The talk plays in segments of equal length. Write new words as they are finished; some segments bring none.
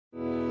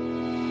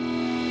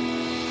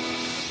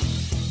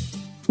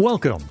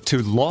Welcome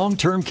to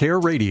Long-Term Care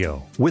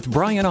Radio with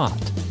Brian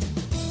Ott.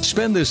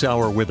 Spend this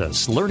hour with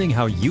us learning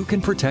how you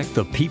can protect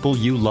the people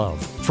you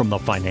love from the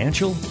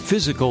financial,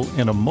 physical,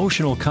 and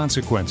emotional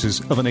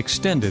consequences of an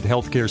extended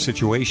healthcare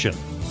situation.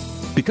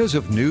 Because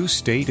of new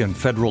state and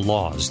federal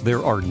laws,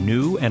 there are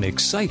new and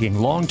exciting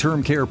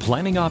long-term care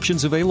planning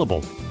options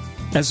available.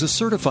 As a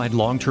certified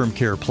long-term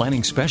care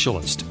planning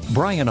specialist,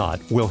 Brian Ott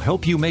will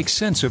help you make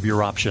sense of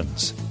your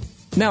options.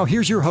 Now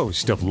here's your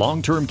host of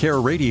Long-Term Care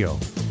Radio,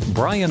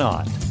 Brian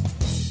Ott.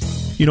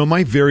 You know,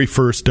 my very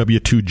first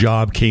W-2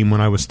 job came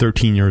when I was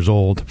 13 years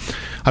old.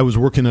 I was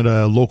working at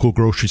a local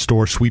grocery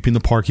store, sweeping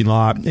the parking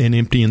lot and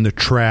emptying the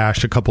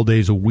trash a couple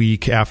days a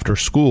week after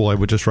school. I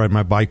would just ride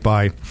my bike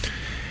by.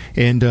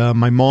 And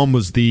my mom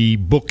was the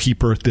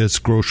bookkeeper at this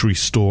grocery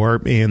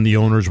store, and the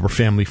owners were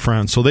family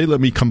friends. So they let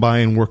me come by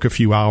and work a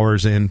few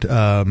hours and,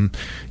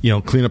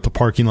 clean up the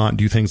parking lot and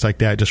do things like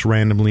that just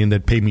randomly, and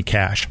they'd pay me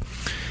cash.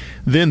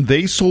 Then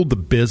they sold the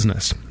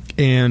business.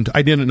 And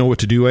I didn't know what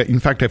to do. In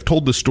fact, I've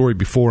told this story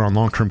before on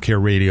Long-Term Care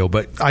Radio,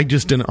 but I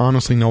just didn't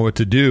honestly know what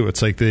to do.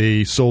 It's like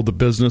they sold the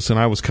business, and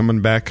I was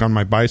coming back on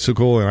my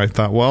bicycle, and I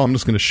thought, well, I'm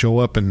just going to show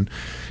up and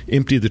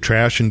empty the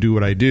trash and do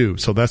what I do.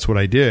 So that's what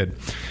I did.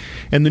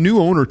 And the new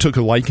owner took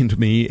a liking to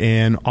me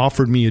and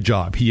offered me a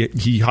job.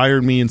 He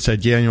hired me and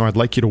said, I'd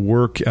like you to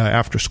work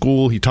after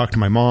school. He talked to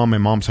my mom. My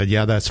mom said,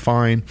 yeah, that's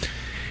fine.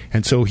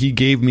 And so he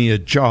gave me a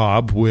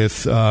job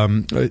with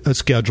a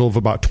schedule of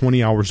about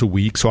 20 hours a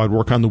week. So I'd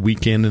work on the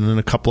weekend and then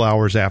a couple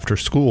hours after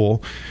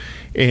school.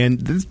 And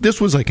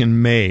this was like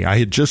in May. I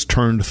had just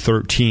turned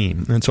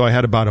 13. And so I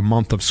had about a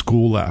month of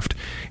school left.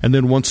 And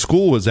then once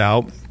school was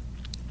out,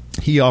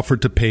 he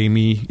offered to pay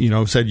me,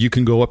 said you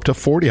can go up to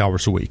 40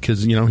 hours a week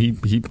because,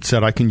 he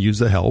said I can use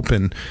the help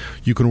and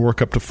you can work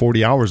up to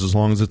 40 hours as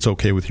long as it's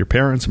okay with your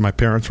parents. And my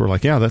parents were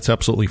like, yeah, that's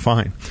absolutely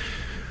fine.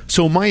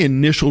 So my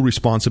initial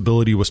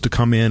responsibility was to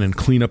come in and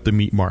clean up the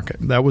meat market.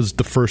 That was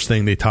the first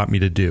thing they taught me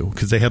to do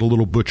because they had a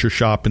little butcher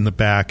shop in the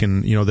back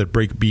and, they'd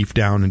break beef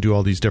down and do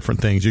all these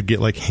different things. You'd get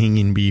like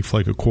hanging beef,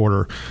 like a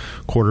quarter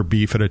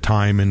beef at a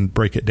time and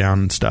break it down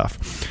and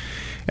stuff.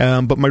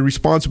 But my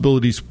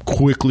responsibilities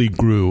quickly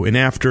grew. And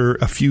after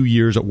a few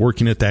years of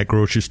working at that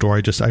grocery store,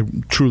 I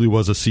truly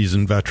was a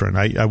seasoned veteran.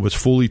 I was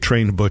fully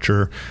trained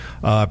butcher,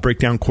 break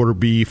down quarter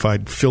beef.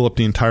 I'd fill up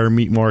the entire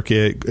meat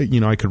market.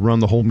 I could run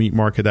the whole meat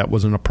market. That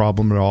wasn't a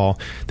problem at all.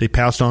 They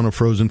passed on a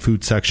frozen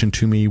food section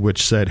to me,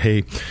 which said,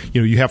 hey,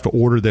 you have to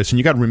order this. And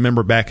you got to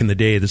remember back in the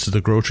day, this is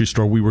the grocery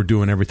store. We were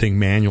doing everything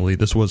manually.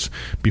 This was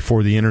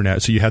before the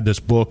internet. So you had this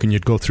book and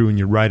you'd go through and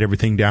you'd write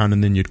everything down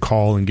and then you'd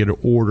call and get it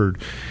ordered.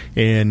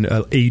 And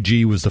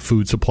AG was the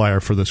food supplier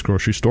for this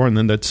grocery store, and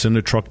then they'd send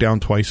a truck down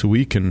twice a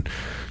week, and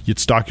you'd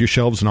stock your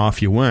shelves, and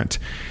off you went.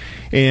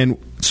 And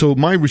so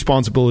my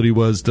responsibility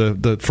was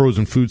the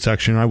frozen food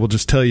section. I will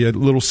just tell you a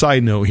little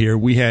side note here.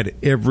 We had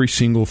every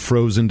single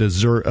frozen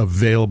dessert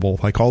available,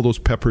 like all those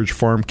Pepperidge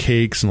Farm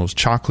cakes and those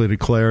chocolate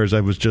eclairs. I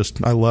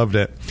loved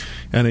it.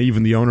 And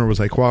even the owner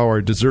was like, wow,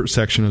 our dessert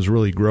section is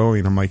really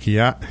growing. I'm like,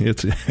 yeah,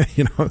 it's,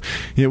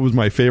 it was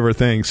my favorite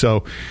thing.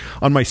 So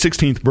on my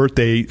 16th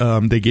birthday,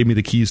 they gave me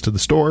the keys to the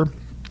store.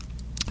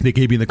 They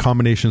gave me the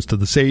combinations to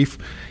the safe,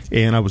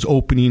 and I was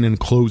opening and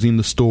closing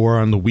the store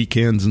on the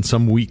weekends and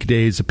some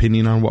weekdays,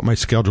 depending on what my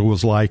schedule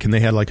was like. And they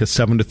had like a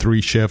 7 to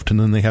 3 shift, and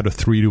then they had a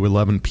 3 to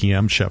 11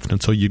 p.m. shift.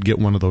 And so you'd get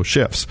one of those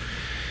shifts.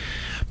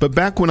 But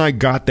back when I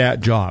got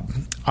that job,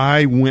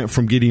 I went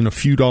from getting a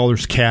few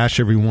dollars cash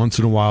every once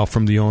in a while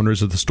from the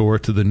owners of the store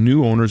to the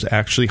new owners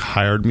actually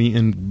hired me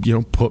and,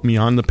 put me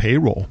on the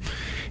payroll.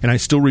 And I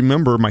still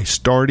remember my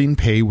starting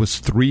pay was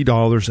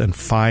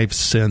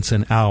 $3.05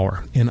 an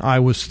hour, and I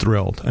was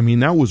thrilled. I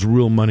mean, that was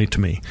real money to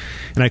me.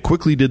 And I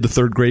quickly did the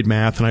third grade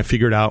math, and I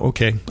figured out,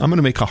 okay, I'm going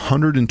to make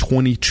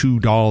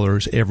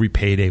 $122 every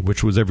payday,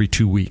 which was every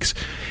 2 weeks.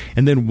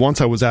 And then once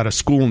I was out of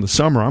school in the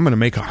summer, I'm going to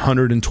make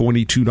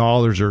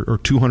 $122 or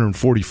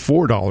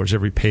 $244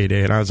 every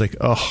payday. And I was like,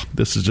 oh,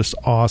 this is just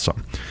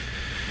awesome.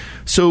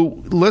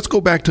 So let's go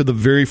back to the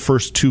very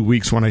first 2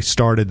 weeks when I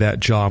started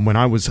that job, when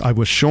I was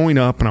showing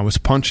up and I was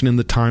punching in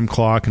the time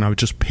clock and I was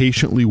just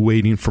patiently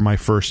waiting for my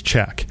first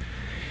check.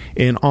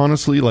 And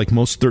honestly, like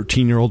most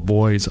 13-year-old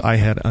boys, I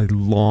had a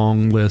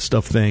long list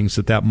of things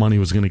that money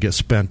was going to get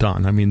spent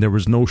on. I mean, there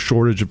was no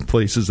shortage of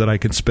places that I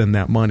could spend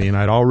that money, and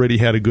I'd already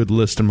had a good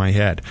list in my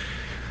head.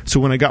 So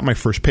when I got my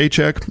first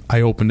paycheck,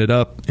 I opened it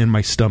up and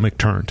my stomach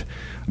turned.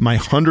 My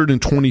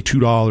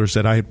 $122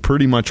 that I had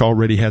pretty much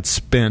already had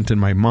spent in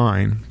my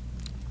mind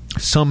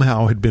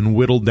somehow had been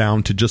whittled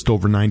down to just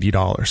over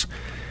 $90.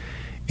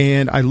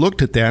 And I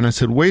looked at that and I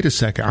said, wait a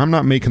second, I'm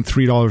not making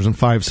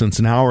 $3.05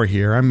 an hour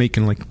here. I'm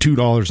making like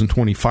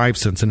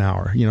 $2.25 an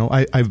hour.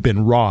 I've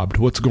been robbed.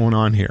 What's going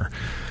on here?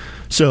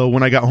 So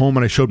when I got home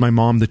and I showed my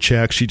mom the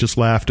check, she just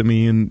laughed at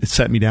me and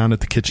sat me down at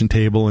the kitchen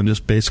table and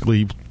just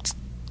basically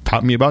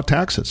taught me about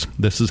taxes.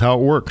 This is how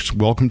it works.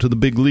 Welcome to the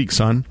big league,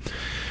 son.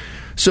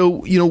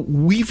 So,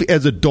 we've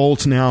as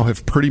adults now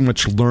have pretty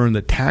much learned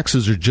that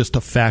taxes are just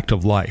a fact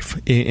of life.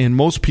 And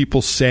most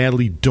people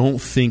sadly don't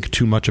think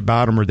too much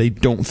about them, or they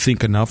don't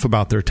think enough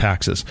about their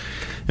taxes.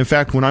 In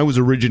fact, when I was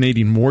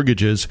originating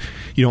mortgages,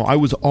 I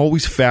was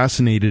always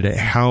fascinated at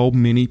how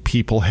many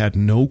people had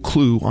no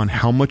clue on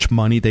how much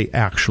money they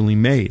actually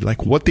made,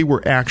 like what they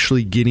were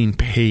actually getting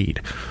paid.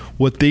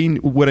 What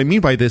I mean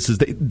by this is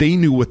they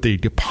knew what they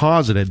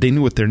deposited, they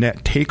knew what their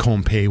net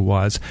take-home pay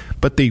was,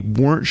 but they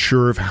weren't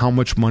sure of how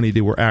much money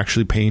they were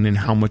actually paying and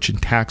how much in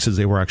taxes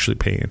they were actually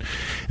paying.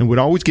 And would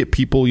always get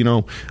people,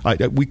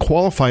 we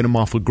qualified them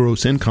off of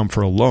gross income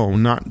for a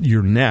loan, not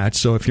your net.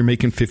 So if you're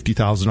making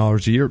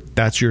 $50,000 a year,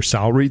 that's your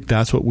salary.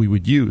 That's what we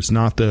would use,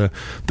 not the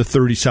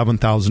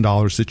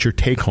 $37,000 that's your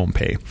take-home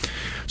pay.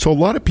 So a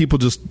lot of people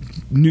just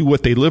knew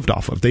what they lived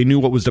off of. They knew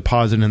what was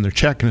deposited in their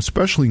check, and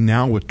especially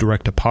now with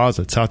direct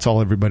deposits, that's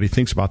all everybody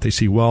thinks about. They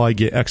see, well, I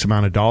get X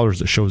amount of dollars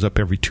that shows up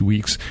every 2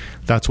 weeks.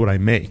 That's what I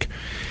make.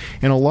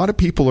 And a lot of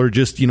people are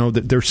just,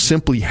 they're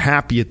simply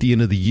happy at the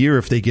end of the year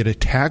if they get a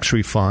tax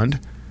refund.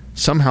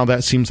 Somehow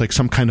that seems like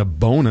some kind of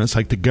bonus,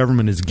 like the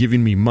government is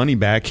giving me money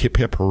back, hip,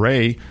 hip,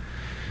 hooray.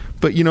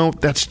 But,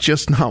 that's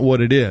just not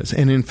what it is.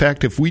 And in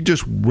fact, if we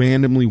just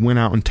randomly went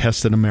out and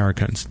tested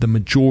Americans, the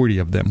majority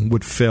of them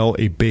would fail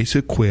a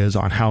basic quiz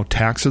on how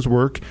taxes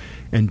work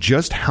and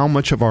just how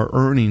much of our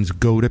earnings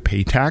go to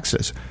pay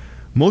taxes.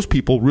 Most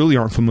people really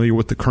aren't familiar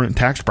with the current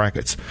tax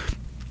brackets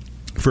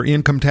for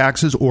income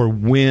taxes or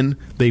when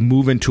they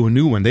move into a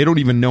new one. They don't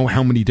even know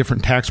how many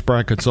different tax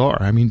brackets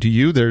are. I mean, to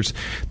you, there's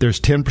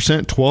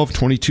 10%, 12,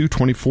 22,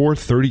 24,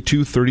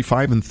 32,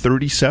 35, and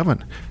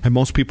 37. And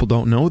most people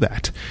don't know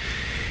that.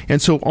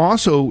 And so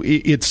also,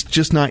 it's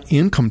just not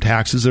income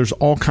taxes. There's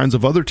all kinds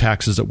of other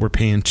taxes that we're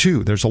paying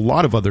too. There's a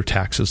lot of other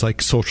taxes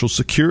like Social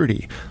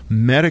Security,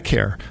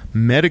 Medicare,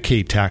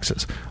 Medicaid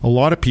taxes. A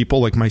lot of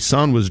people, like my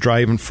son, was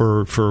driving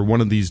for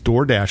one of these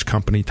DoorDash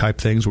company type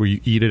things where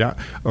you eat it out,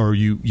 or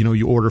you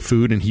order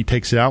food and he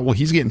takes it out. Well,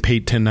 he's getting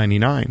paid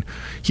 $10.99.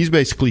 He's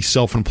basically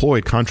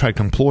self-employed, contract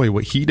employee.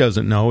 What he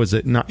doesn't know is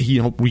that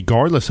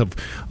regardless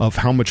of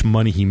how much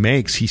money he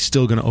makes, he's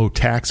still going to owe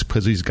tax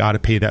because he's got to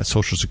pay that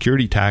Social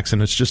Security tax,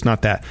 and it's just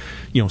not that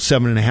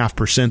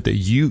 7.5%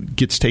 that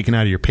gets taken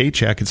out of your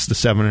paycheck. It's the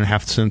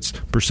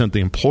 7.5% the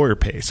employer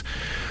pays.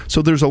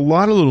 So there's a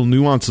lot of little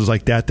nuances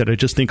like that I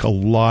just think a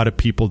lot of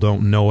people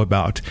don't know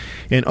about.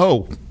 And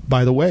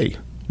by the way,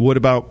 what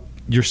about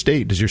your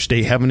state? Does your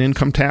state have an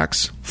income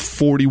tax?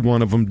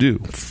 41 of them do.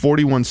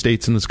 41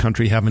 states in this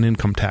country have an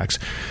income tax.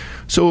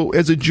 So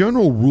as a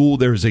general rule,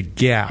 there's a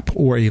gap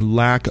or a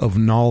lack of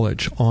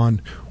knowledge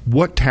on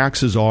what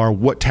taxes are,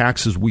 what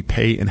taxes we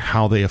pay, and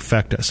how they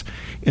affect us.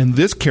 And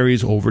this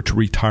carries over to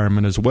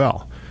retirement as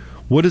well.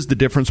 What is the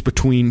difference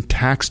between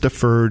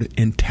tax-deferred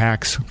and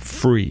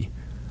tax-free?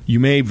 You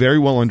may very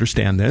well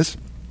understand this,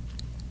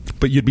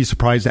 but you'd be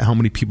surprised at how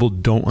many people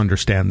don't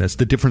understand this,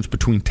 the difference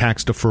between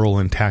tax deferral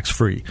and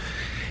tax-free.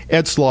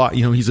 Ed Slott,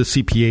 he's a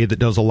CPA that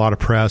does a lot of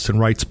press and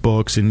writes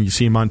books, and you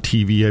see him on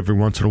TV every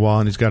once in a while,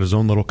 and he's got his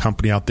own little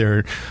company out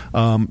there,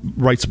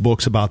 writes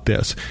books about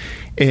this.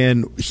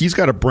 And he's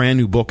got a brand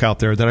new book out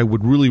there that I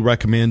would really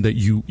recommend that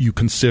you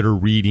consider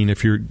reading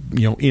if you're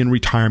in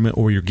retirement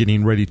or you're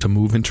getting ready to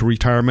move into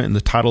retirement. And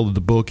the title of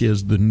the book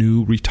is The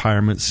New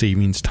Retirement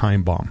Savings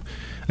Time Bomb.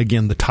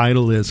 Again, the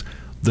title is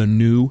The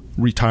New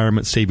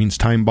Retirement Savings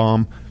Time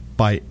Bomb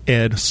by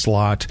Ed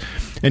Slott.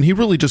 And he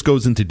really just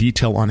goes into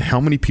detail on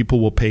how many people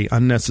will pay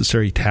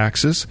unnecessary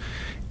taxes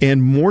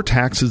and more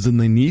taxes than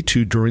they need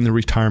to during the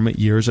retirement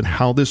years and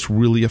how this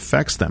really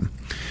affects them.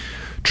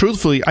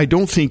 Truthfully, I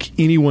don't think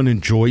anyone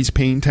enjoys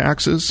paying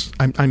taxes.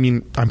 I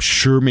mean, I'm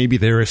sure maybe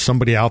there is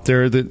somebody out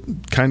there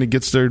that kind of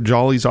gets their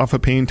jollies off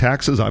of paying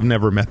taxes. I've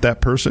never met that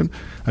person.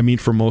 I mean,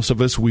 for most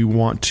of us, we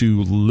want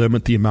to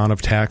limit the amount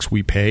of tax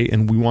we pay,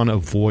 and we want to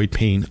avoid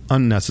paying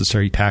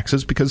unnecessary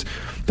taxes because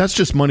that's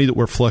just money that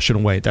we're flushing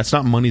away. That's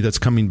not money that's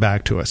coming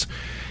back to us.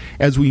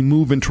 As we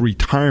move into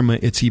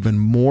retirement, it's even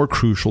more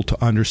crucial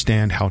to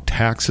understand how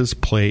taxes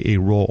play a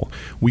role.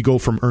 We go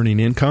from earning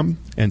income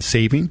and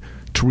saving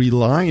to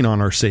relying on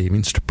our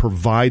savings to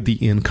provide the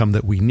income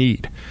that we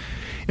need.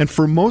 And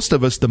for most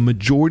of us, the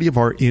majority of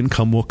our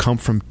income will come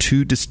from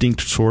two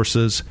distinct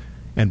sources,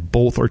 and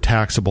both are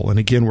taxable. And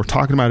again, we're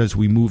talking about as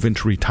we move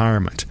into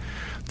retirement.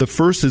 The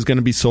first is going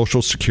to be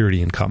Social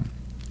Security income.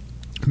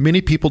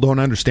 Many people don't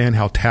understand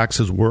how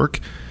taxes work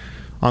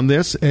on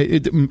this. A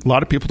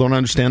lot of people don't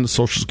understand that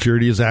Social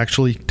Security is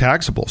actually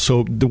taxable.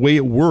 So the way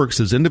it works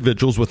is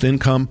individuals with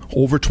income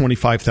over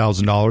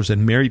 $25,000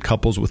 and married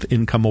couples with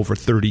income over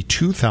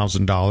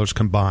 $32,000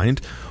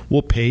 combined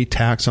will pay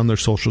tax on their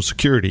Social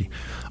Security.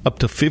 Up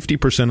to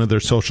 50% of their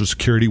Social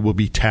Security will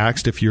be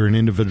taxed if you're an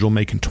individual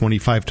making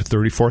 $25,000 to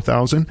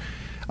 $34,000.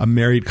 A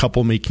married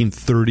couple making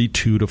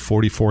 $32,000 to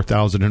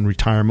 $44,000 in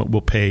retirement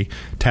will pay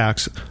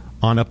tax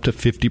on up to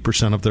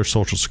 50% of their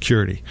Social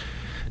Security.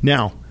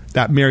 Now,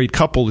 that married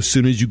couple, as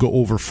soon as you go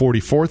over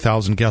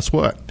 $44,000, guess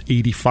what?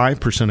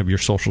 85% of your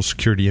Social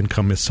Security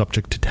income is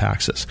subject to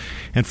taxes.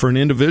 And for an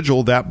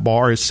individual, that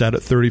bar is set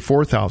at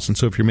 $34,000.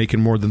 So if you're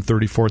making more than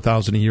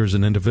 $34,000 a year as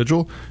an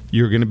individual,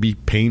 you're going to be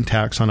paying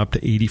tax on up to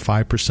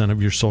 85%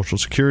 of your Social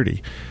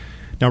Security.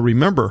 Now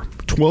remember,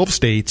 12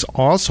 states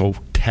also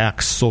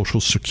tax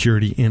Social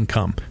Security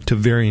income to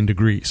varying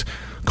degrees.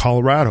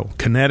 Colorado,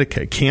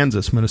 Connecticut,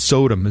 Kansas,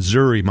 Minnesota,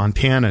 Missouri,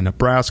 Montana,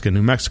 Nebraska,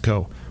 New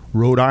Mexico,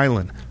 Rhode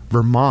Island,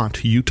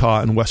 Vermont,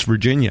 Utah, and West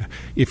Virginia.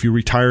 If you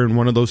retire in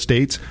one of those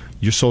states,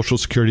 your Social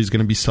Security is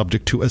going to be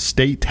subject to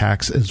estate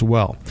tax as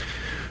well.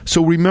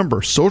 So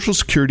remember, Social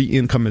Security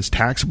income is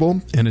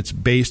taxable, and it's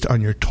based on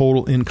your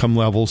total income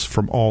levels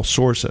from all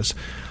sources.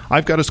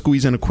 I've got to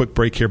squeeze in a quick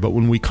break here, but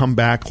when we come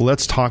back,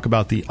 let's talk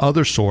about the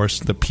other source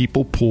that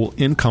people pull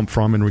income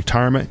from in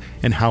retirement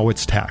and how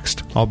it's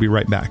taxed. I'll be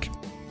right back.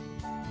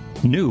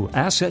 New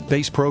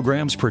asset-based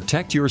programs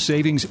protect your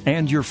savings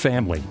and your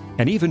family,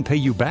 and even pay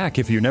you back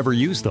if you never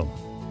use them.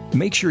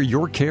 Make sure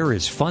your care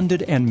is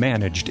funded and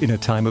managed in a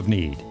time of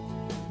need.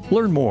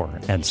 Learn more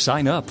and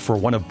sign up for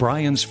one of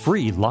Brian's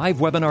free live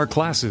webinar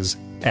classes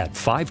at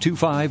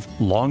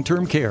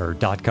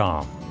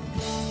 525longtermcare.com.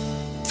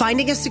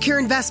 Finding a secure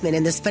investment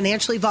in this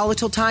financially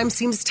volatile time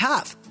seems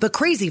tough, but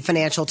crazy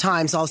financial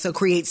times also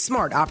create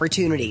smart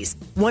opportunities.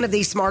 One of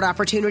these smart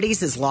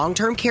opportunities is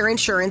long-term care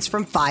insurance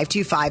from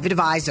 525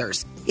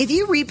 Advisors. If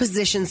you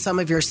reposition some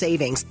of your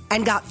savings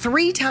and got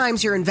 3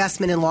 times your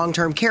investment in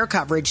long-term care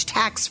coverage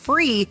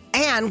tax-free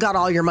and got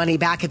all your money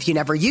back if you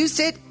never used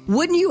it,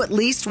 wouldn't you at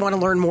least want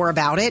to learn more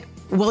about it?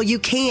 Well, you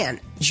can.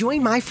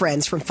 Join my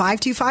friends from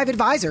 525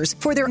 Advisors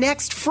for their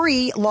next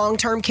free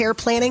long-term care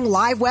planning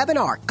live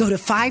webinar. Go to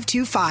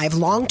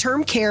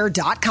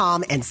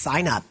 525longtermcare.com and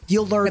sign up.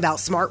 You'll learn about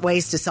smart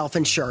ways to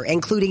self-insure,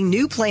 including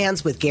new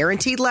plans with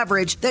guaranteed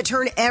leverage that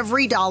turn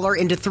every dollar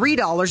into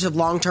 $3 of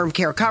long-term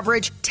care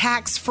coverage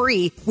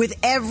tax-free with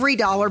every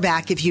dollar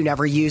back if you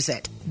never use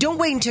it. Don't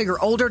wait until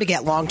you're older to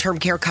get long-term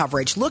care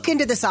coverage. Look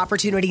into this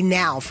opportunity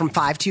now from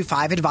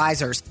 525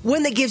 Advisors,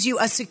 one that gives you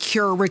a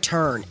secure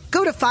return.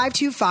 Go to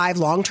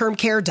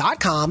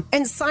 525longtermcare.com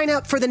and sign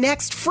up for the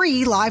next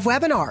free live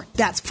webinar.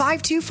 That's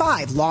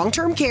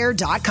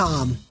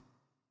 525longtermcare.com.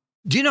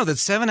 Do you know that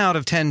 7 out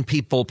of 10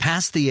 people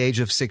past the age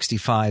of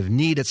 65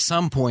 need at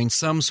some point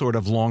some sort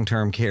of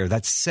long-term care?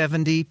 That's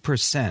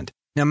 70%.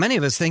 Now, many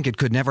of us think it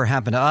could never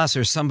happen to us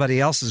or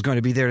somebody else is going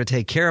to be there to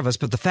take care of us,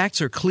 but the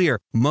facts are clear.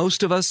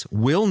 Most of us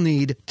will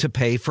need to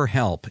pay for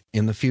help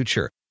in the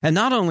future. And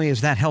not only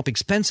is that help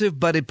expensive,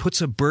 but it puts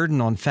a burden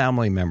on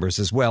family members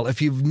as well.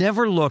 If you've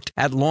never looked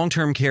at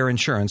long-term care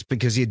insurance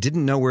because you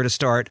didn't know where to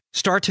start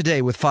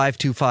today with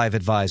 525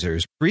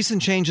 Advisors.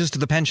 Recent changes to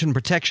the Pension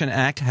Protection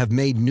Act have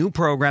made new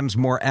programs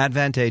more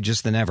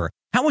advantageous than ever.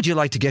 How would you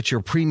like to get your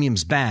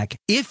premiums back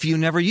if you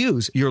never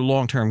use your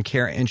long-term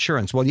care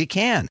insurance? Well, you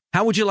can.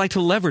 How would you like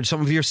to leverage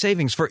some of your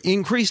savings for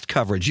increased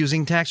coverage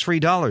using tax-free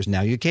dollars?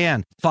 Now you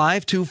can.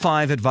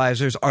 525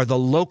 Advisors are the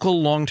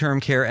local long-term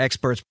care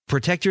experts.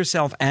 Protect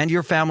yourself and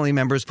your family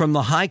members from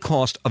the high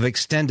cost of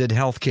extended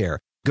health care.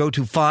 Go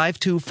to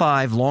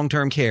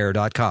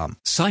 525longtermcare.com.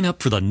 Sign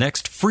up for the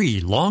next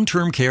free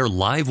long-term care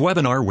live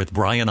webinar with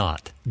Brian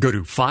Ott. Go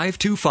to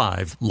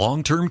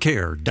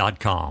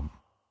 525longtermcare.com.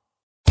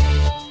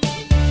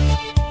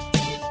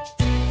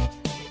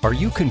 Are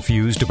you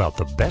confused about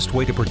the best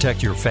way to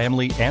protect your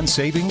family and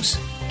savings?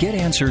 Get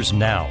answers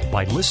now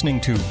by listening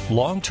to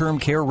Long-Term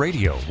Care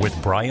Radio with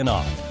Brian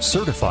Ott,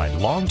 certified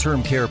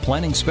long-term care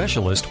planning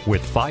specialist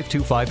with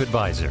 525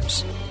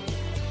 Advisors.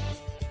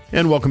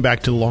 And welcome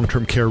back to the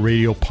Long-Term Care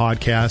Radio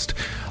podcast.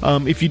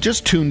 If you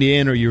just tuned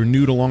in or you're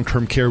new to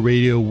Long-Term Care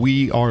Radio,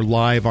 we are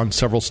live on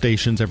several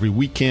stations every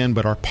weekend,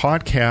 but our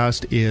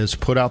podcast is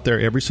put out there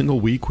every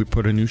single week. We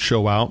put a new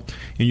show out,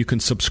 and you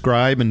can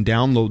subscribe and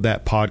download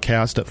that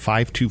podcast at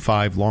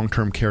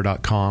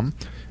 525longtermcare.com.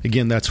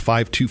 Again, that's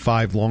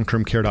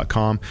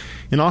 525longtermcare.com.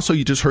 And also,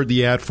 you just heard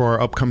the ad for our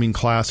upcoming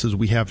classes.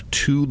 We have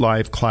 2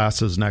 live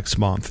classes next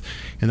month.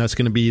 And that's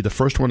going to be, the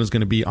first one is going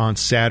to be on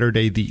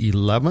Saturday the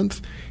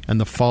 11th, and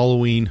the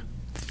following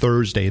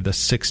Thursday the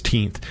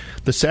 16th.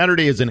 The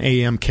Saturday is an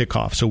AM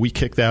kickoff, so we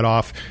kick that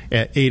off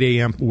at 8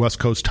 a.m. West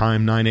Coast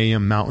time, 9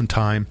 a.m. Mountain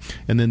time,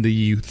 and then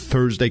the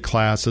Thursday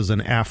class is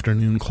an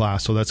afternoon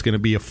class, so that's going to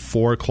be a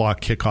 4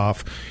 o'clock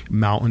kickoff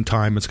Mountain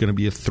time. It's going to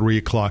be a 3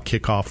 o'clock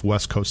kickoff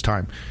West Coast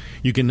time.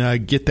 You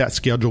can get that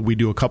schedule. We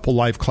do a couple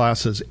live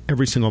classes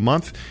every single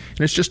month, and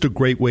it's just a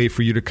great way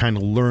for you to kind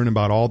of learn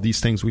about all these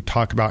things. We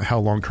talk about how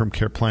long-term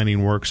care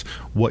planning works,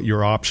 what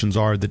your options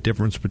are, the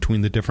difference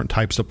between the different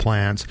types of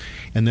plans,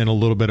 and then a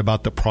little bit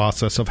about the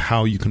process of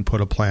how you can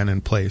put a plan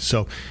in place.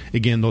 So,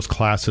 again, those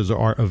classes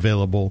are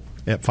available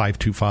at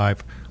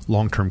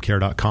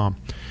 525longtermcare.com.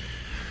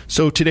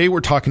 So today we're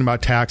talking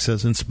about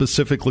taxes, and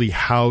specifically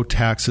how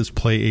taxes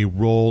play a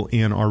role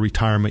in our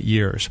retirement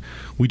years.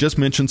 We just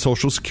mentioned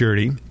Social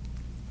Security.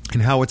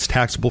 and how it's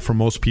taxable for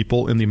most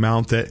people in the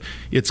amount that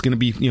it's going to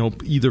be,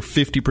 either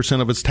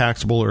 50% of it's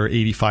taxable or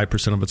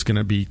 85% of it's going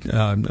to be,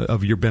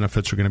 of your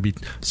benefits are going to be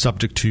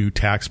subject to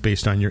tax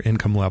based on your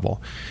income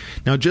level.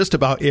 Now, just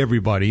about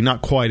everybody,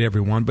 not quite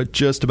everyone, but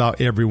just about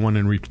everyone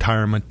in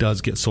retirement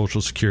does get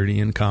Social Security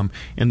income,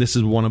 and this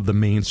is one of the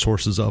main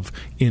sources of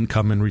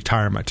income in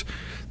retirement.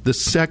 The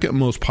second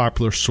most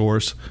popular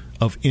source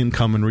of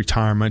income in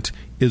retirement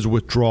is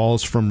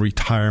withdrawals from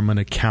retirement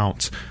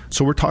accounts.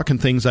 So we're talking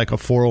things like a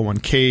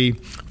 401k,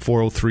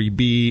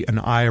 403b, an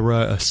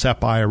IRA, a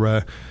SEP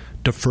IRA,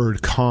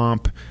 deferred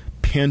comp,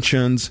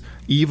 pensions,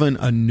 even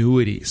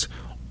annuities.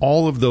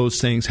 All of those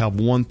things have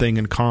one thing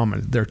in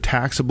common. They're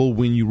taxable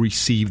when you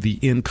receive the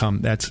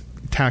income. That's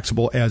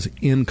taxable as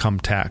income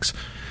tax.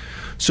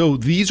 So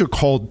these are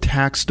called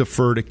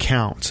tax-deferred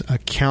accounts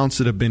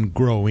that have been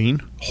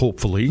growing,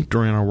 hopefully,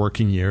 during our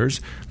working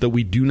years, that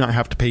we do not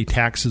have to pay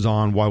taxes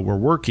on while we're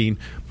working,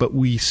 but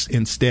we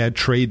instead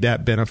trade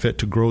that benefit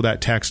to grow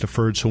that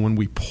tax-deferred. So when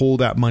we pull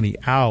that money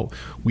out,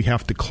 we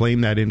have to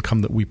claim that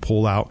income that we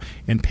pull out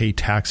and pay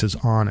taxes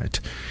on it.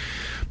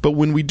 But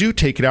when we do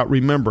take it out,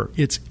 remember,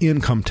 it's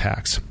income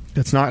tax.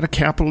 It's not a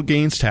capital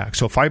gains tax.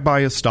 So if I buy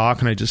a stock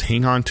and I just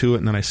hang on to it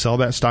and then I sell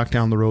that stock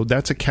down the road,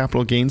 that's a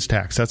capital gains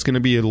tax. That's going to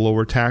be at a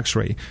lower tax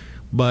rate.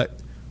 But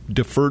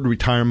deferred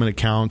retirement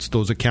accounts,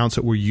 those accounts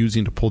that we're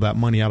using to pull that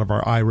money out of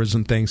our IRAs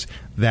and things,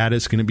 that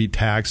is going to be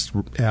taxed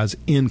as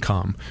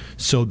income.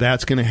 So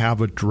that's going to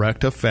have a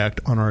direct effect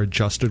on our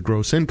adjusted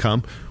gross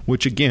income,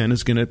 which again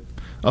is going to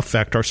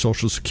affect our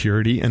Social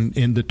Security and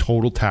in the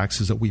total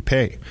taxes that we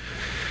pay.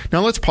 Now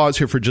let's pause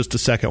here for just a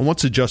second.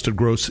 What's adjusted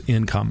gross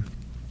income?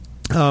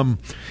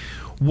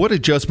 What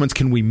adjustments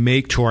can we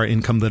make to our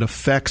income that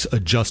affects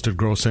adjusted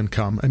gross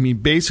income? I mean,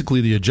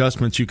 basically the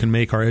adjustments you can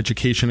make are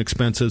education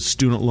expenses,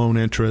 student loan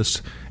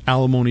interest,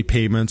 alimony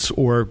payments,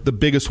 or the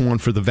biggest one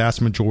for the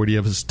vast majority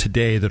of us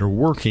today that are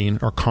working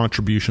are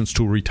contributions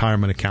to a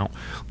retirement account.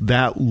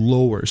 That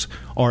lowers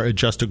our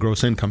adjusted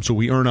gross income. So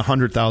we earn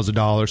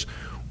 $100,000.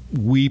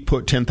 We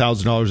put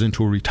 $10,000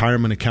 into a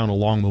retirement account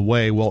along the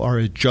way. Well, our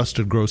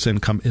adjusted gross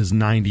income is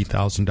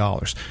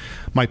 $90,000.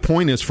 My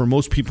point is, for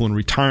most people in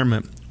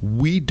retirement,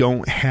 we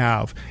don't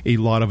have a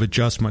lot of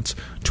adjustments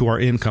to our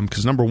income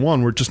because, number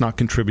one, we're just not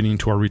contributing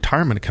to our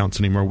retirement accounts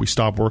anymore. We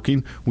stop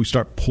working, we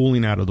start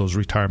pulling out of those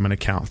retirement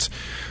accounts.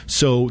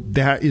 So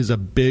that is a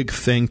big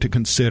thing to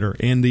consider.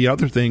 And the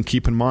other thing,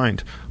 keep in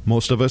mind,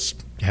 most of us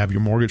have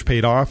your mortgage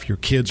paid off, your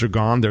kids are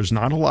gone. There's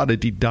not a lot of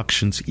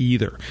deductions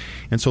either.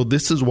 And so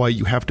this is why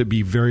you have to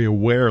be very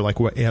aware, like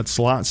what Ed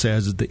Slott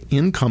says, is the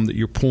income that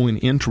you're pulling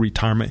into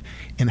retirement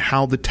and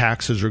how the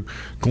taxes are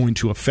going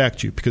to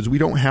affect you, because we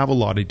don't have a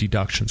lot of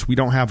deductions. We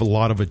don't have a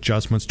lot of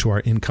adjustments to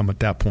our income at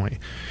that point.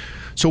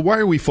 So why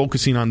are we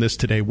focusing on this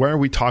today? Why are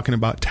we talking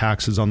about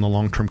taxes on the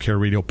Long-Term Care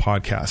Radio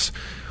podcast?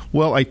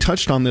 Well, I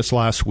touched on this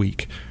last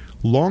week.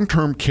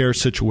 Long-term care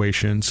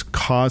situations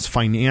cause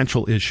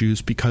financial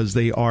issues because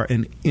they are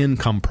an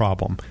income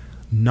problem,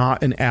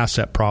 not an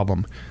asset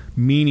problem,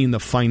 meaning the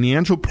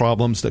financial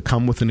problems that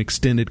come with an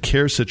extended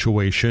care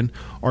situation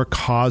are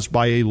caused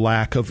by a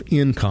lack of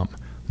income,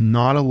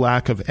 not a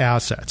lack of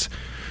assets.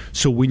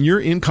 So when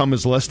your income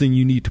is less than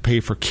you need to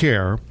pay for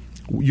care,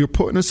 you're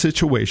put in a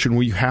situation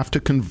where you have to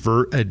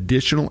convert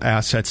additional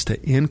assets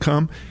to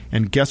income,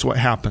 and guess what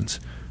happens?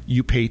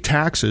 You pay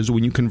taxes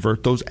when you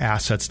convert those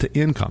assets to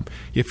income.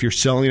 If you're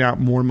selling out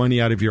more money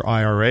out of your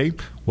IRA,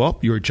 well,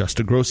 your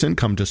adjusted gross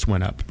income just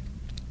went up.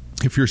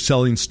 If you're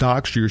selling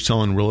stocks or you're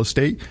selling real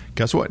estate,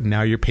 guess what?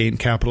 Now you're paying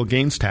capital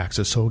gains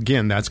taxes. So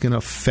again, that's going to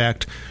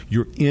affect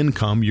your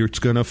income. It's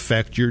going to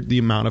affect the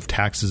amount of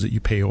taxes that you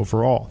pay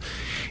overall.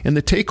 And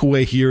the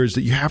takeaway here is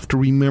that you have to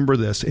remember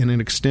this. In an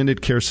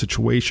extended care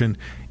situation,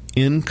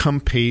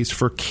 income pays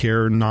for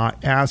care,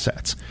 not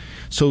assets.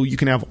 So you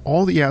can have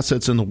all the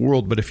assets in the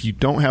world, but if you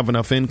don't have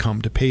enough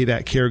income to pay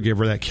that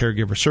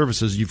caregiver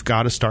services, you've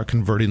got to start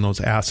converting those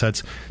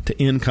assets to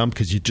income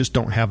because you just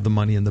don't have the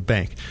money in the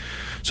bank.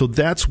 So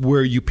that's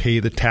where you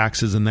pay the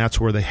taxes, and that's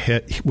where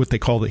what they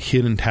call the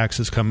hidden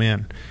taxes come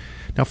in.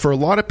 Now, for a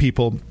lot of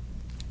people,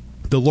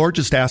 the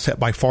largest asset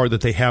by far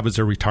that they have is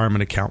their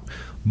retirement account.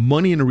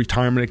 Money in the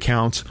retirement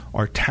accounts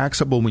are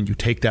taxable when you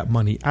take that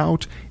money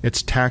out.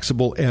 It's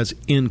taxable as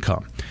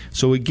income.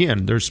 So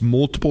again, there's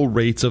multiple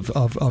rates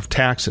of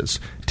taxes.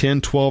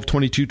 10, 12,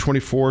 22,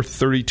 24,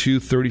 32,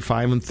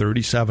 35, and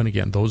 37.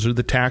 Again, those are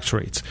the tax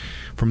rates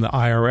from the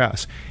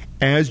IRS.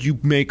 As you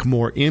make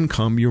more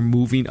income, you're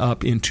moving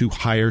up into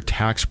higher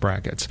tax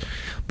brackets.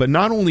 But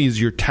not only is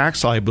your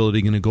tax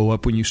liability going to go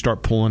up when you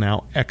start pulling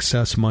out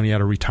excess money out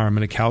of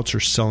retirement accounts or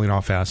selling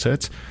off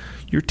assets,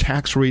 your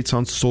tax rates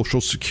on Social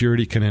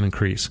Security can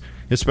increase,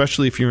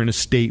 especially if you're in a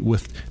state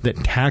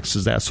that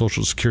taxes that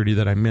Social Security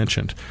that I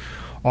mentioned.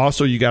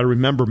 Also, you got to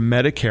remember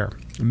Medicare.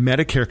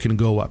 Medicare can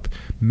go up.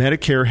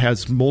 Medicare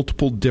has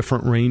multiple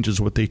different ranges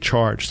what they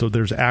charge. So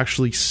there's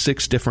actually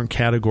 6 different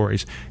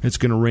categories. It's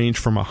going to range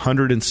from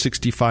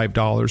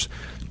 $165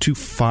 to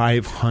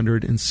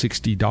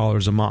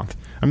 $560 a month.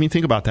 I mean,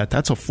 think about that.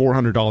 That's a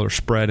 $400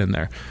 spread in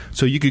there.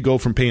 So you could go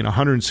from paying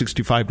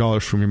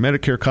 $165 from your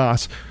Medicare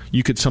costs.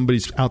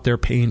 Somebody's out there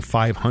paying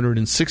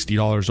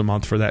 $560 a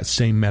month for that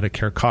same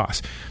Medicare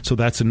cost. So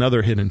that's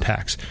another hidden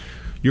tax.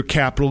 Your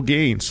capital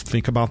gains,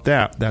 think about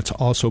that. That's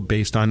also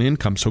based on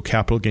income. So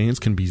capital gains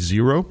can be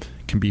 0,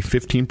 can be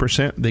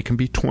 15%, they can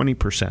be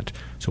 20%.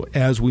 So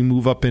as we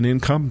move up in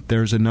income,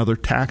 there's another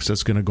tax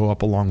that's going to go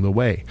up along the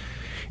way.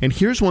 And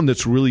here's one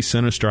that's really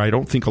sinister. I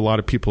don't think a lot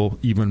of people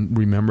even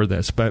remember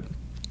this, but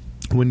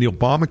when the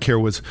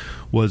Obamacare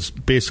was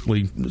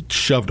basically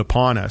shoved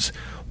upon us,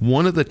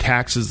 one of the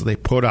taxes they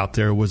put out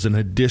there was an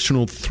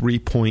additional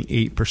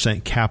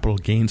 3.8% capital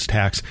gains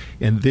tax,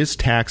 and this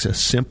tax is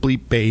simply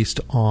based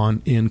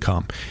on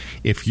income.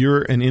 If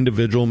you're an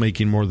individual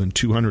making more than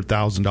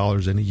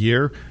 $200,000 in a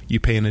year, you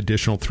pay an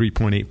additional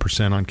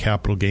 3.8% on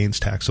capital gains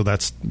tax. So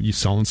that's you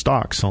selling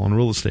stocks, selling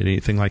real estate,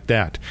 anything like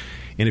that.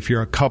 And if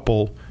you're a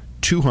couple,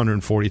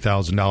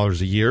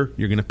 $240,000 a year,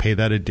 you're going to pay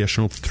that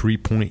additional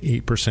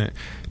 3.8%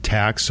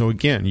 tax. So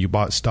again, you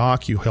bought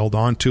stock, you held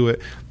on to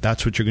it.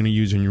 That's what you're going to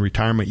use in your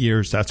retirement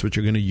years. That's what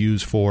you're going to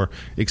use for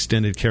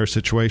extended care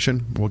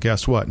situation. Well,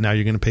 guess what? Now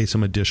you're going to pay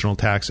some additional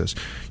taxes.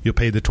 You'll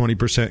pay the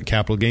 20%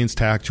 capital gains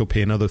tax. You'll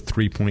pay another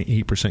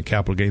 3.8%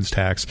 capital gains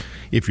tax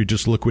if you're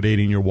just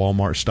liquidating your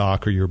Walmart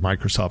stock or your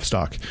Microsoft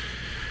stock.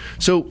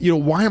 So,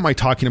 why am I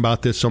talking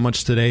about this so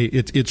much today?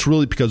 It's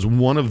really because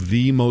one of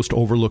the most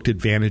overlooked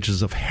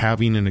advantages of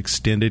having an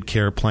extended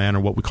care plan,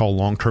 or what we call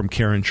long-term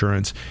care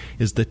insurance,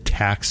 is the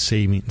tax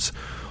savings.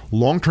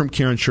 Long-term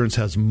care insurance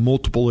has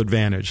multiple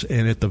advantages,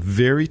 and at the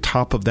very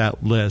top of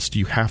that list,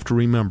 you have to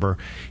remember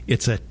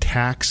it's a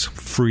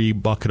tax-free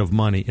bucket of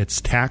money.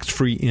 It's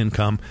tax-free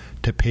income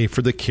to pay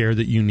for the care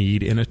that you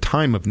need in a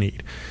time of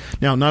need.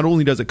 Now, not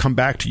only does it come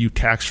back to you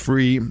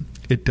tax-free,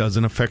 it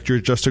doesn't affect your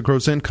adjusted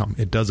gross income.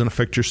 It doesn't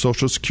affect your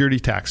Social Security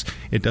tax.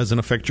 It doesn't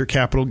affect your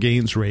capital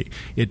gains rate.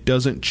 It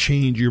doesn't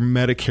change your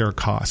Medicare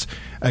costs.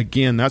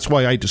 Again, that's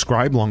why I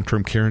describe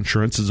long-term care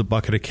insurance as a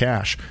bucket of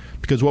cash.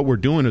 Because what we're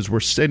doing is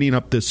we're setting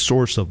up this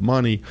source of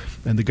money,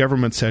 and the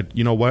government said,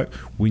 you know what?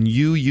 When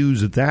you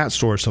use that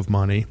source of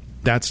money,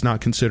 that's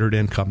not considered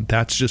income.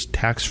 That's just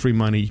tax-free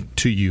money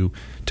to you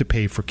to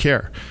pay for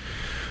care.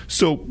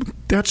 So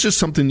that's just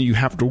something that you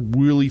have to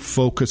really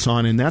focus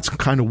on, and that's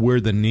kind of where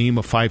the name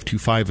of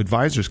 525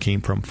 Advisors came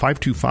from.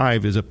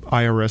 525 is an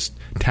IRS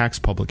tax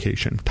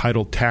publication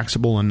titled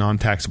Taxable and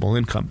Non-Taxable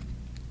Income.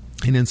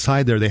 And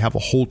inside there, they have a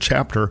whole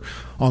chapter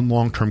on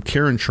long-term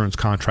care insurance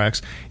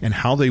contracts and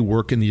how they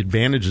work and the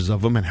advantages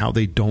of them and how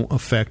they don't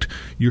affect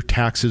your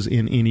taxes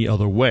in any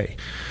other way.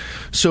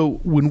 So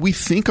when we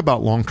think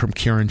about long-term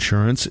care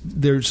insurance,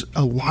 there's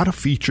a lot of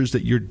features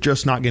that you're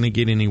just not going to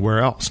get anywhere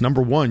else.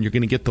 Number one, you're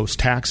going to get those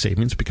tax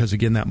savings because,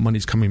 again, that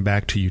money's coming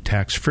back to you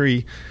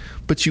tax-free.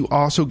 But you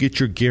also get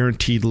your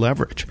guaranteed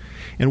leverage.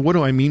 And what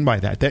do I mean by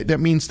that? That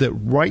means that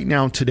right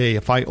now today,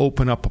 if I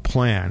open up a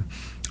plan,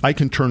 I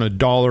can turn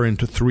 $1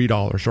 into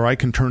 $3, or I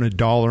can turn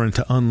 $1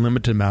 into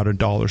unlimited amount of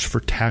dollars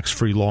for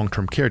tax-free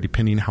long-term care,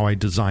 depending on how I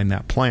design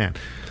that plan.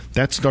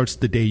 That starts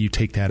the day you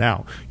take that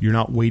out. You're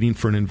not waiting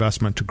for an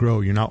investment to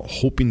grow. You're not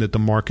hoping that the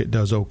market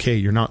does okay.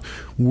 You're not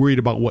worried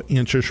about what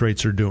interest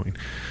rates are doing.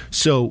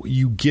 So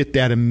you get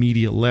that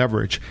immediate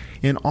leverage.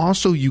 And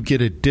also you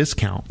get a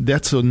discount.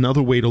 That's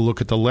another way to look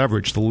at the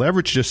leverage. The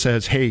leverage just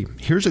says, hey,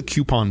 here's a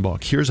coupon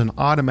book. Here's an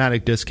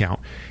automatic discount.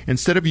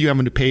 Instead of you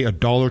having to pay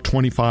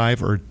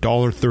 $1.25 or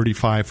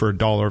 $1.35 for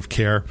 $1 of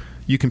care,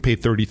 you can pay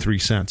 33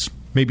 cents.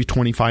 Maybe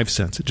 25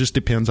 cents. It just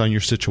depends on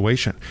your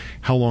situation,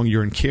 how long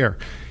you're in care.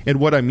 And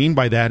what I mean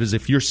by that is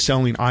if you're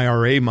selling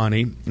IRA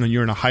money and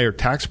you're in a higher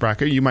tax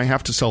bracket, you might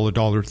have to sell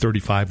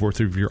 $1.35 worth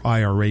of your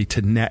IRA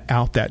to net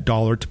out that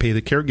dollar to pay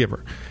the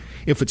caregiver.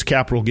 If it's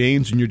capital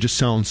gains and you're just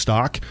selling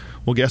stock,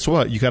 well, guess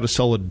what? You got to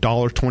sell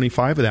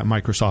 $1.25 of that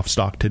Microsoft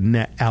stock to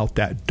net out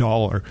that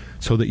dollar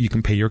so that you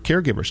can pay your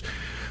caregivers.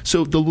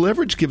 So the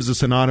leverage gives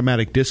us an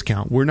automatic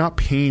discount. We're not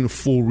paying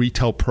full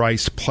retail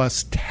price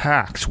plus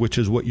tax, which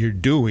is what you're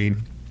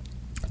doing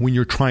when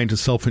you're trying to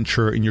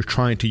self-insure and you're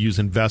trying to use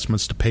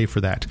investments to pay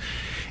for that.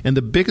 And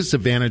the biggest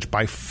advantage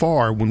by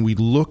far when we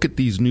look at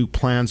these new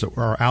plans that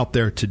are out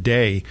there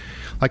today,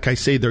 like I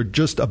say, they're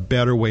just a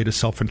better way to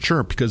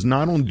self-insure because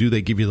not only do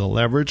they give you the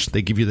leverage,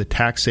 they give you the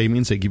tax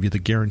savings, they give you the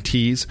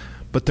guarantees,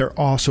 but they're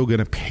also going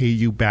to pay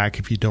you back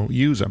if you don't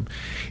use them.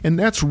 And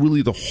that's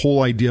really the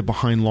whole idea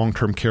behind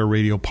Long-Term Care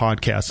Radio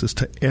podcasts is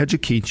to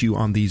educate you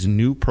on these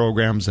new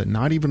programs that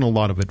not even a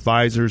lot of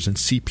advisors and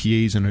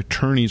CPAs and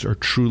attorneys are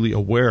truly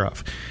aware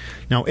of.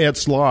 Now, Ed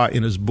Slott,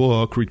 in his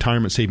book,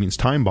 Retirement Savings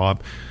Time Bomb,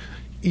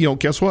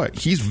 guess what?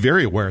 He's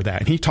very aware of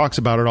that. And he talks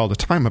about it all the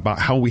time, about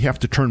how we have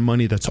to turn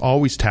money that's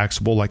always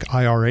taxable, like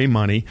IRA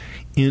money,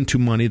 into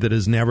money that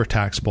is never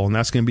taxable. And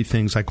that's going to be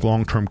things like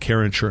long-term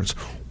care insurance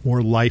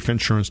or life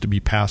insurance to be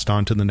passed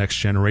on to the next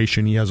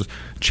generation. He has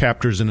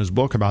chapters in his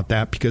book about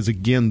that because,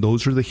 again,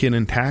 those are the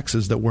hidden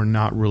taxes that we're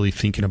not really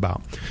thinking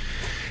about.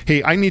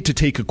 Hey, I need to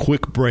take a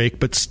quick break,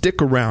 but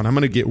stick around. I'm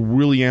going to get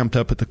really amped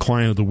up at the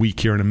client of the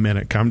week here in a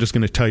minute. I'm just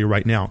going to tell you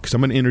right now because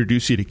I'm going to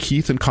introduce you to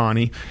Keith and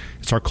Connie.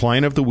 It's our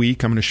client of the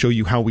week. I'm going to show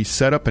you how we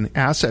set up an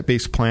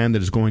asset-based plan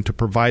that is going to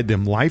provide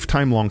them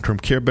lifetime long-term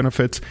care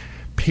benefits,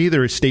 pay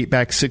their estate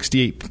back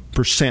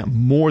 68%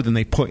 more than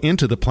they put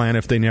into the plan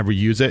if they never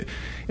use it.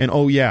 And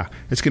oh yeah,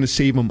 it's going to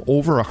save them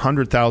over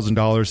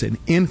 $100,000 in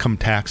income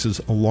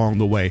taxes along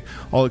the way.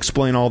 I'll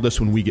explain all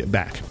this when we get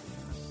back.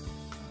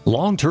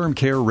 Long-Term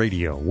Care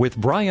Radio with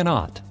Brian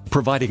Ott,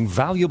 providing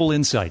valuable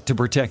insight to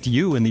protect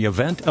you in the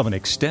event of an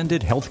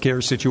extended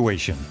healthcare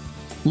situation.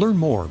 Learn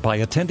more by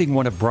attending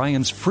one of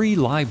Brian's free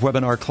live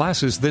webinar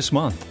classes this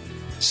month.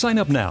 Sign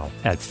up now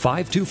at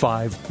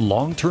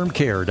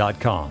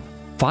 525longtermcare.com.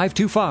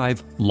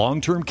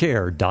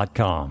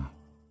 525longtermcare.com.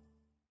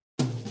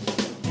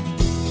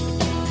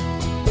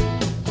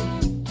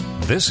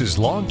 This is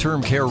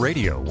Long-Term Care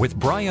Radio with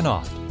Brian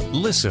Ott.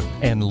 Listen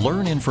and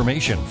learn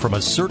information from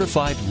a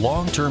certified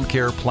long-term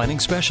care planning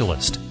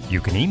specialist.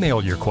 You can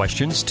email your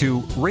questions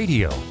to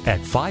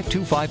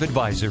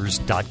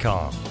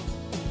radio@525advisors.com.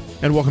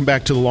 And welcome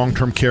back to the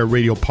Long-Term Care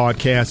Radio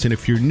podcast. And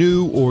if you're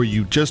new or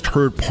you just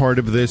heard part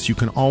of this, you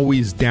can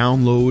always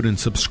download and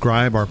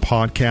subscribe our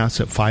podcast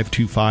at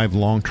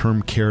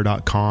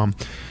 525longtermcare.com.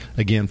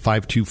 Again,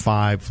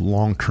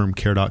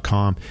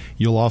 525longtermcare.com.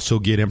 You'll also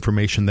get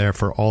information there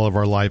for all of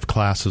our live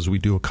classes. We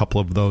do a couple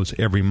of those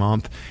every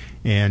month.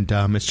 And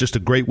it's just a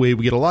great way.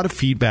 We get a lot of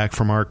feedback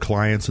from our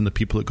clients and the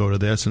people that go to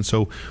this. And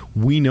so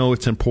we know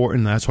it's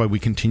important. That's why we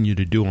continue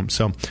to do them.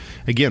 So,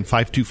 again,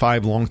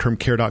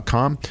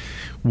 525longtermcare.com.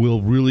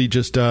 We'll really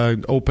just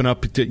open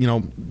up,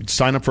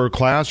 sign up for a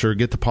class or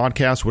get the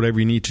podcast,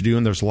 whatever you need to do.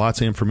 And there's lots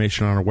of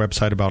information on our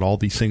website about all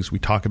these things we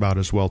talk about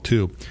as well,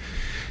 too.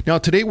 Now,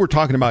 today we're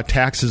talking about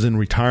taxes in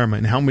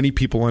retirement and how many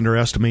people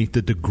underestimate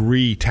the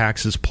degree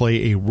taxes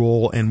play a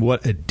role and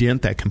what a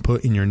dent that can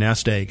put in your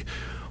nest egg.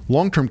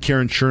 Long-term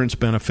care insurance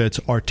benefits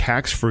are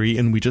tax-free,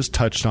 and we just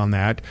touched on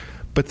that.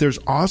 But there's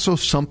also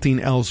something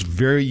else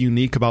very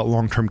unique about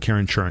long-term care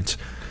insurance.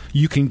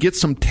 You can get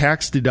some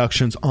tax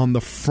deductions on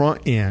the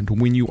front end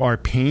when you are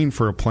paying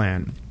for a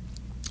plan.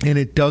 And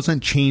it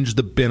doesn't change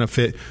the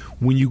benefit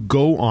when you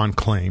go on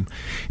claim,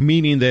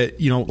 meaning that,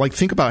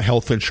 think about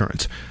health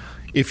insurance.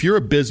 If you're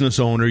a business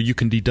owner, you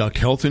can deduct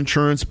health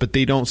insurance, but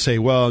they don't say,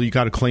 well, you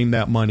got to claim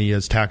that money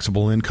as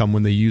taxable income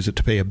when they use it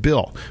to pay a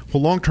bill.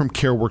 Well, long-term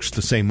care works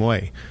the same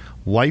way.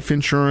 Life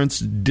insurance,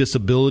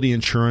 disability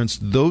insurance,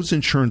 those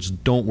insurance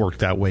don't work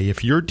that way.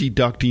 If you're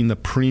deducting the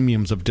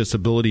premiums of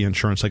disability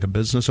insurance like a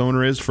business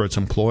owner is for its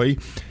employee,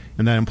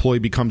 and that employee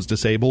becomes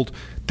disabled,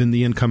 then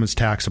the income is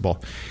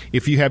taxable.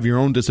 If you have your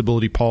own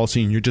disability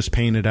policy and you're just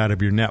paying it out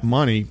of your net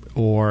money,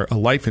 or a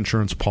life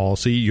insurance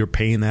policy, you're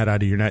paying that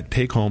out of your net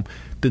take-home,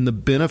 then the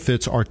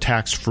benefits are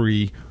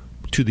tax-free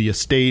to the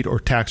estate or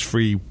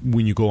tax-free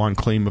when you go on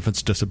claim if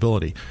it's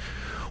disability.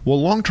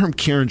 Well, long-term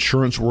care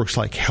insurance works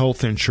like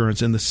health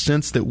insurance in the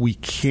sense that we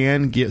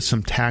can get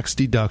some tax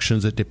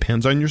deductions. It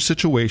depends on your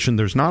situation.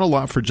 There's not a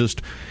lot for just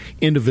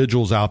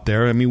individuals out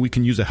there. I mean, we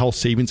can use a health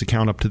savings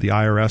account up to the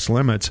IRS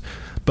limits.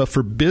 But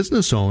for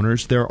business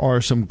owners, there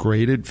are some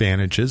great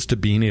advantages to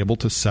being able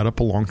to set up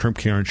a long-term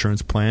care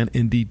insurance plan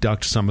and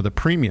deduct some of the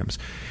premiums.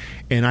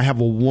 And I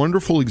have a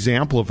wonderful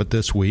example of it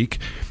this week,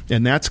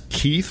 and that's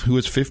Keith, who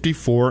is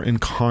 54, and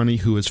Connie,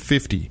 who is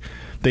 50.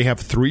 They have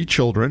 3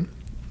 children.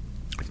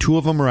 2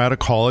 of them are out of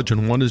college,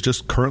 and 1 is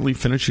just currently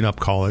finishing up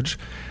college.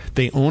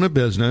 They own a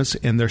business,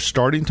 and they're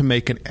starting to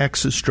make an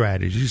exit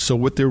strategy. So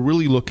what they're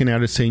really looking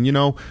at is saying,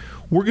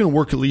 we're going to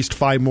work at least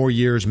 5 more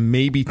years,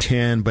 maybe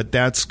 10, but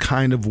that's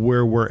kind of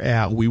where we're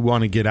at. We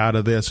want to get out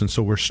of this, and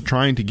so we're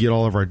trying to get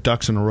all of our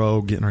ducks in a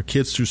row, getting our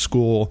kids through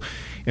school.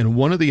 And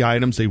one of the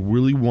items they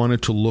really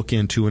wanted to look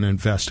into and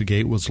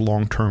investigate was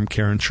long-term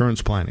care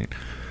insurance planning.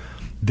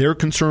 Their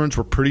concerns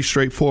were pretty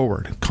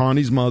straightforward.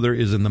 Connie's mother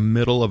is in the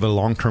middle of a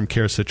long-term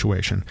care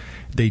situation.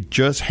 They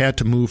just had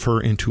to move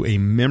her into a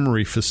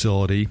memory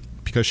facility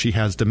because she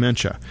has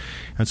dementia.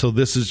 And so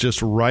this is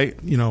just right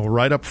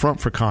up front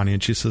for Connie.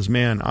 And she says,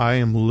 man, I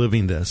am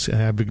living this.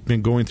 I've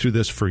been going through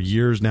this for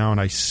years now, and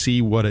I see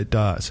what it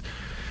does.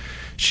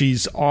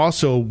 She's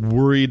also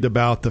worried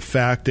about the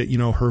fact that,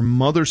 her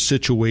mother's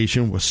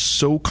situation was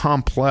so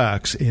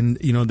complex and,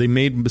 they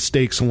made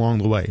mistakes along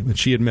the way. And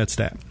she admits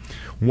that.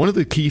 One of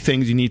the key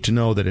things you need to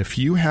know that if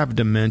you have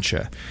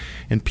dementia,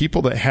 and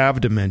people that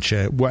have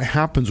dementia, what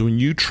happens when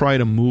you try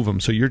to move them,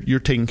 so you're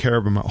taking care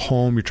of them at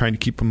home, you're trying to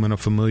keep them in a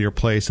familiar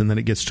place, and then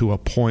it gets to a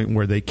point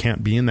where they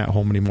can't be in that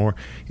home anymore,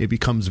 it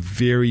becomes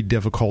very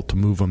difficult to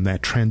move them.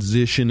 That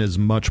transition is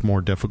much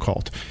more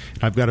difficult.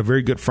 I've got a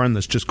very good friend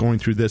that's just going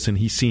through this, and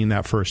he's seeing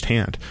that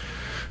firsthand.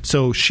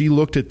 So she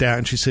looked at that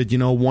and she said,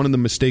 one of the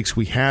mistakes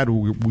we had,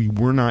 we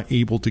were not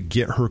able to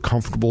get her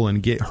comfortable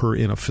and get her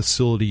in a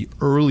facility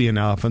early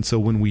enough. And so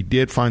when we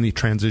did finally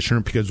transition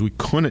her, because we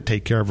couldn't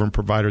take care of her and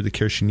provide her the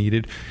care she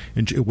needed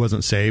and it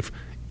wasn't safe,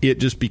 it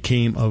just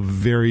became a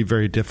very,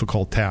 very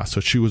difficult task.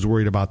 So she was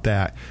worried about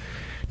that.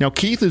 Now,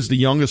 Keith is the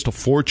youngest of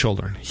 4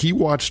 children. He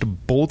watched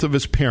both of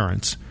his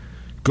parents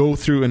go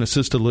through an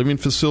assisted living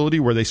facility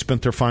where they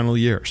spent their final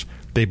years.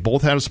 They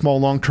both had a small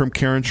long-term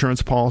care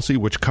insurance policy,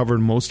 which covered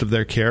most of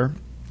their care,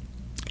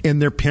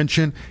 and their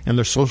pension and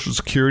their Social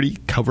Security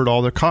covered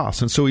all their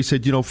costs. And so he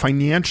said,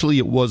 financially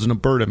it wasn't a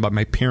burden, but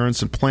my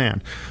parents had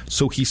planned.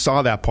 So he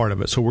saw that part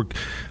of it. So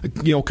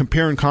we're,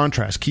 compare and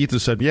contrast. Keith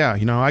has said,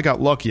 I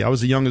got lucky. I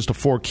was the youngest of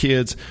 4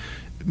 kids.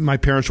 My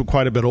parents were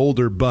quite a bit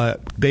older,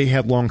 but they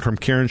had long-term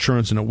care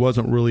insurance, and it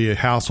wasn't really a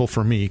hassle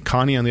for me.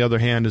 Connie, on the other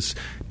hand, is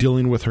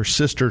dealing with her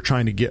sister,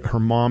 trying to get her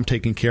mom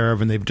taken care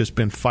of, and they've just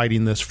been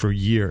fighting this for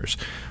years.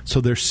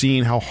 So they're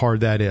seeing how hard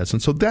that is.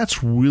 And so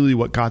that's really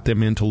what got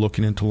them into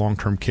looking into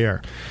long-term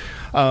care.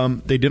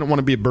 They didn't want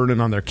to be a burden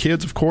on their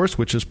kids, of course,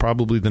 which is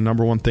probably the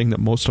number one thing that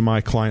most of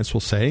my clients will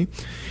say.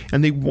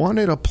 And they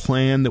wanted a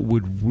plan that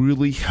would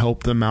really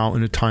help them out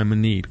in a time of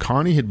need.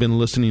 Connie had been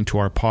listening to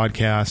our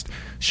podcast.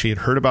 She had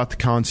heard about the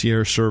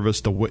concierge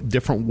service, the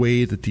different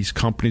way that these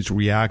companies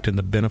react and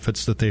the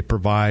benefits that they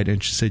provide.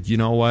 And she said, you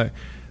know what?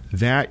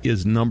 That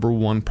is number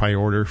one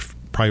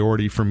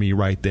priority for me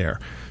right there.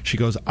 She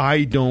goes,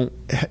 I don't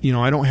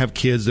have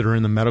kids that are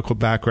in the medical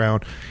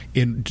background,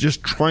 and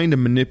just trying to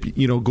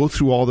manipulate, go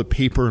through all the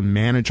paper and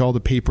manage all the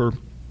paper.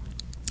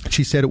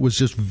 She said it was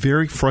just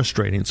very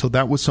frustrating. So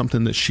that was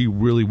something that she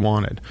really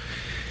wanted.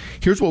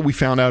 Here's what we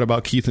found out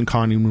about Keith and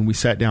Connie when we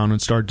sat down and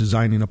started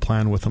designing a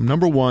plan with them.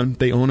 Number one,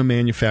 they own a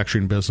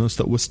manufacturing business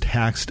that was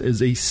taxed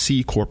as a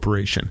C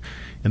corporation.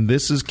 And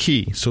this is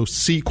key. So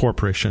C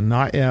corporation,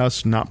 not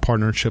S, not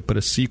partnership, but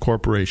a C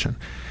corporation.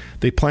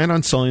 They planned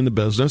on selling the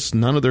business.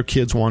 None of their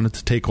kids wanted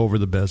to take over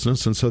the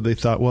business. And so they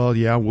thought, well,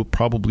 yeah, we'll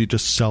probably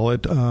just sell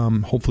it.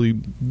 Hopefully,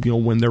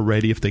 when they're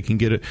ready, if they can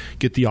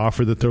get the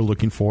offer that they're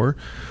looking for.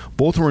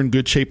 Both were in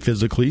good shape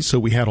physically, so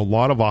we had a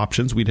lot of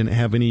options. We didn't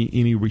have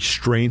any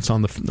restraints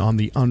on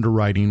the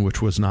underwriting, which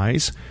was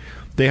nice.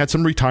 They had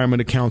some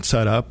retirement accounts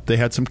set up. They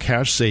had some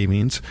cash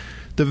savings.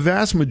 The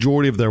vast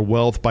majority of their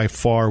wealth by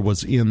far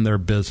was in their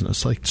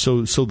business,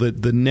 so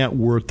the net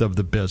worth of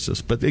the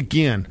business. But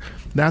again,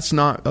 that's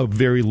not a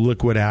very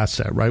liquid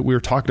asset, right? We were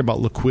talking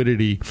about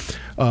liquidity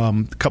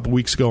a couple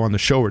weeks ago on the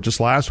show, or just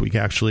last week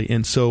actually.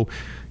 And so,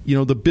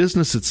 the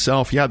business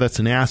itself, yeah, that's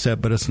an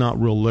asset, but it's not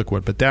real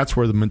liquid. But that's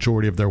where the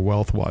majority of their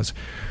wealth was.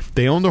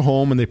 They owned their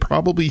home, and they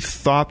probably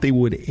thought they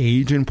would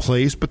age in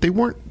place, but they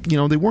weren't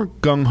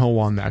gung-ho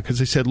on that, because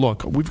they said,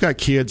 look, we've got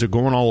kids, they're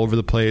going all over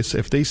the place.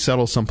 If they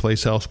settle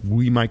someplace else,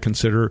 we might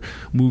consider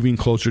moving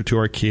closer to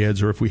our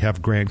kids, or if we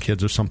have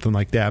grandkids or something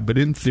like that. But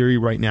in theory,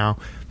 right now,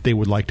 they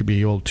would like to be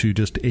able to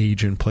just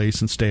age in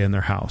place and stay in their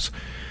house.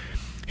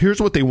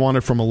 Here's what they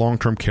wanted from a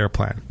long-term care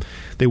plan.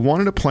 They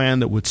wanted a plan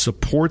that would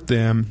support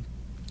them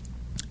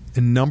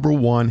and, number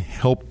one,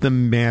 help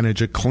them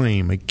manage a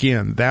claim.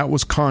 Again, that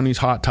was Connie's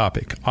hot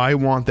topic. I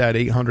want that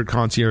 800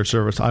 concierge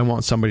service. I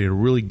want somebody to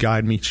really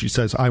guide me. She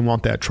says, I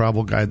want that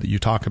travel guide that you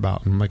talk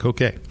about. And I'm like,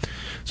 okay.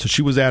 So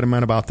she was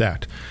adamant about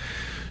that.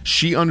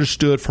 She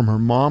understood from her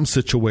mom's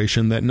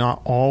situation that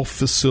not all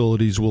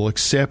facilities will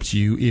accept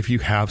you if you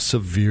have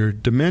severe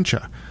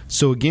dementia.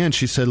 So again,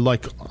 she said,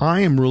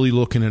 I am really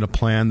looking at a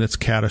plan that's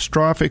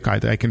catastrophic,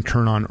 I can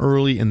turn on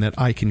early, and that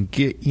I can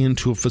get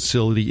into a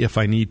facility if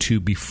I need to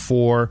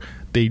before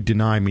they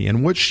deny me.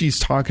 And what she's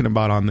talking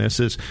about on this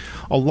is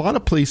a lot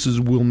of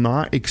places will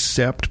not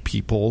accept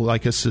people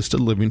like assisted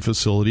living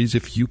facilities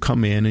if you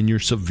come in and you're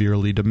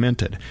severely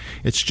demented.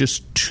 It's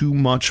just too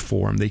much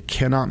for them. They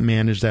cannot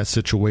manage that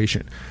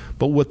situation.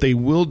 But what they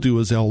will do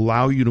is they'll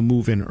allow you to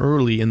move in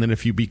early, and then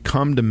if you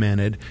become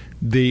demented,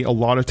 they a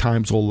lot of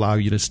times will allow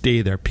you to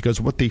stay there, because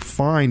what they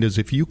find is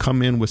if you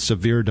come in with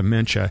severe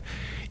dementia,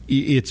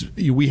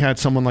 we had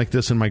someone like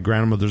this in my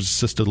grandmother's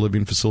assisted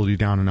living facility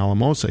down in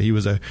Alamosa. He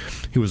was a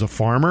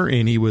farmer,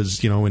 and he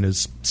was in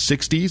his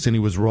 60s, and he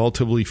was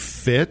relatively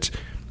fit,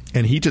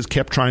 and he just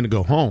kept trying to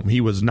go home.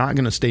 He was not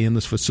going to stay in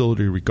this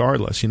facility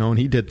regardless, and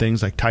he did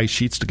things like tie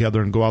sheets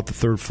together and go out the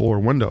third floor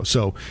window.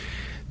 So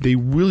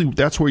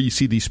that's where you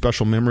see these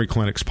special memory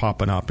clinics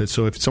popping up. And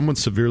so if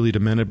someone's severely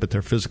demented but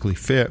they're physically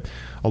fit,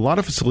 a lot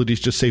of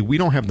facilities just say, we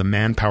don't have the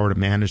manpower to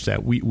manage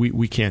that.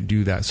 We can't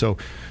do that. So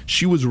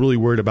she was really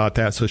worried about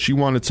that. So she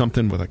wanted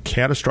something with a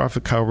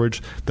catastrophic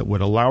coverage that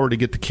would allow her to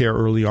get the care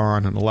early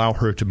on and allow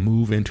her to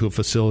move into a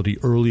facility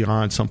early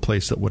on,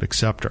 someplace that would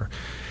accept her.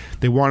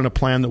 They wanted a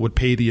plan that would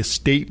pay the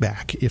estate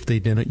back if they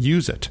didn't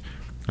use it.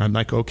 I'm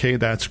like, okay,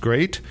 that's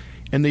great.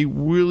 And they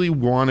really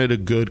wanted a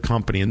good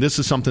company. And this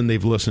is something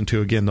they've listened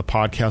to, again, the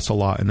podcast a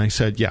lot. And I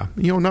said, yeah,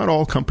 not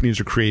all companies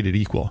are created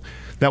equal.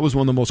 That was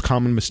one of the most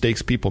common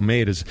mistakes people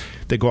made, is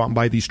they go out and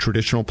buy these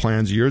traditional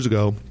plans years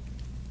ago.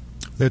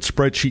 that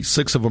spreadsheet,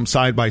 6 of them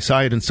side by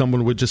side, and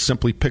someone would just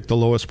simply pick the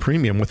lowest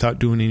premium without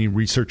doing any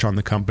research on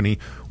the company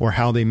or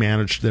how they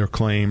managed their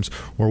claims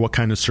or what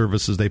kind of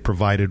services they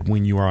provided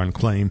when you are on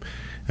claim.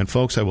 And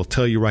folks, I will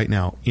tell you right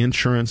now,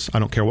 insurance, I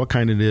don't care what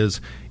kind it is,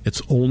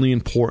 it's only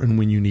important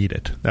when you need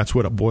it. That's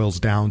what it boils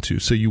down to.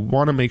 So you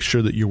want to make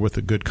sure that you're with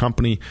a good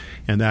company,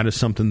 and that is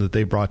something that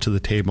they brought to the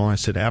table. And I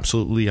said,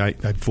 absolutely, I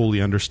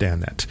fully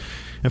understand that.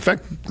 In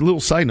fact, a little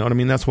side note,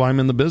 that's why I'm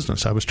in the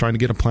business. I was trying to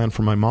get a plan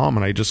for my mom,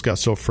 and I just got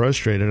so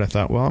frustrated. I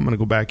thought, well, I'm going to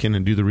go back in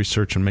and do the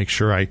research and make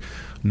sure I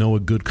know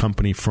a good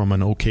company from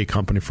an okay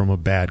company from a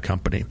bad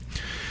company.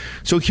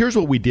 So here's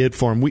what we did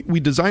for them.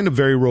 We designed a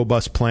very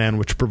robust plan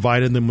which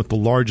provided them with the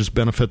largest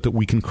benefit that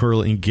we can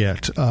currently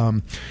get.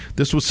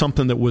 This was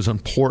something that was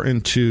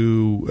important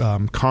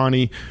to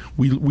Connie.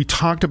 We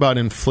talked about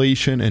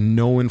inflation and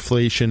no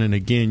inflation. And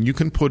again, you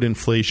can put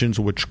inflations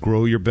which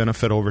grow your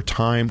benefit over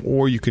time,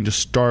 or you can just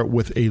start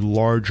with a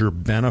larger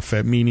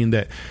benefit, meaning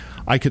that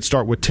I could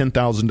start with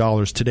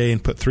 $10,000 today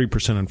and put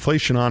 3%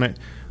 inflation on it,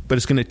 but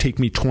it's going to take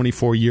me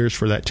 24 years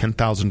for that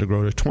 $10,000 to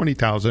grow to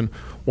 $20,000,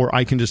 or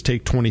I can just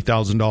take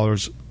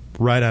 $20,000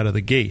 right out of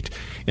the gate.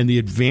 And the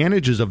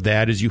advantages of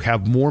that is you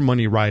have more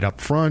money right up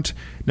front.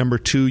 Number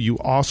 2, you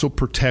also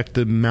protect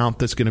the amount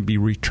that's going to be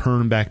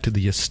returned back to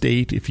the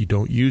estate if you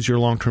don't use your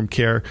long-term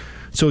care.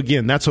 So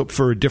again, that's up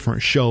for a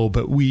different show,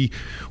 but we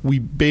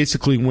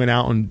basically went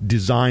out and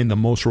designed the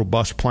most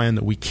robust plan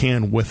that we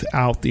can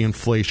without the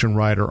inflation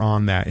rider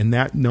on that. And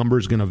that number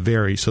is going to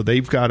vary. So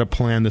they've got a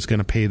plan that's going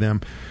to pay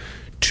them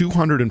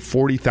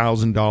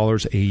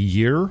 $240,000 a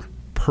year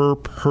per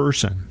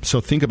person. So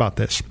think about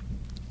this.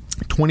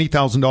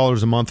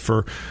 $20,000 a month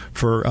for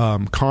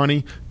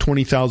Connie,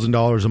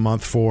 $20,000 a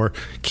month for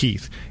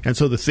Keith. And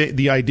so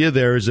the idea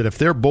there is that if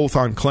they're both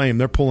on claim,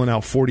 they're pulling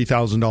out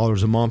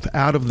 $40,000 a month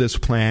out of this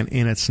plan,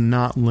 and it's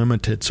not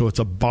limited. So it's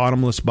a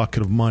bottomless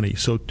bucket of money.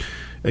 So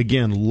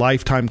again,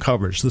 lifetime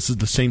coverage. This is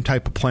the same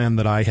type of plan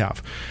that I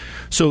have.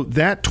 So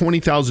that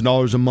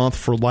 $20,000 a month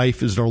for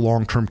life is their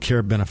long-term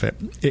care benefit.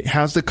 It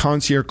has the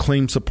concierge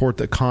claim support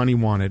that Connie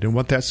wanted. And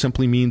what that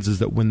simply means is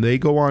that when they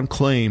go on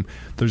claim,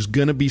 there's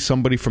going to be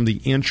somebody from the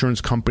insurance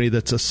company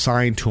that's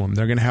assigned to them.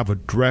 They're going to have a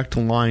direct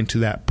line to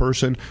that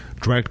person,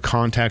 direct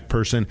contact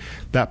person.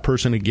 That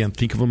person, again,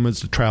 think of them as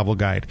the travel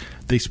guide.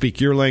 They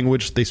speak your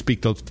language. They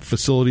speak the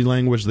facility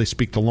language. They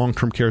speak the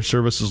long-term care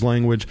services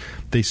language.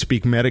 They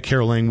speak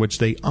Medicare language.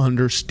 They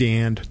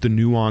understand the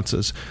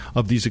nuances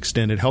of these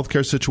extended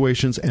healthcare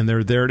situations, and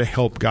they're there to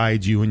help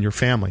guide you and your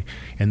family.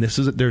 And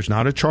there's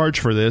not a charge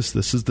for this.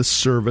 This is the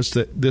service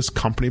that this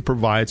company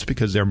provides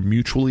because they're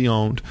mutually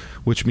owned,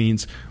 which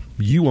means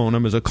you own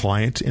them as a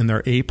client, and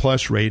they're A+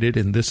 rated,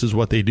 and this is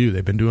what they do.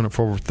 They've been doing it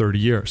for over 30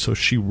 years. So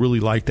she really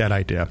liked that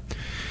idea.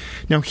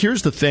 Now,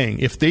 here's the thing.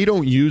 If they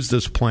don't use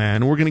this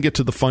plan, we're going to get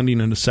to the funding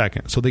in a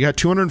second. So they got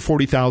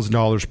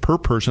 $240,000 per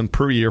person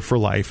per year for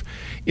life.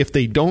 If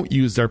they don't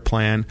use their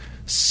plan,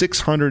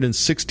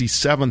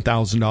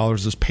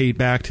 $667,000 is paid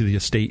back to the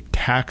estate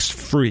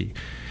tax-free.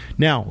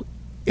 Now,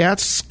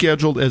 that's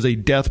scheduled as a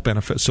death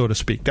benefit, so to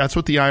speak. That's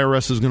what the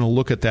IRS is going to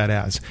look at that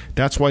as.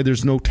 That's why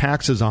there's no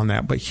taxes on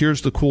that. But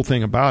here's the cool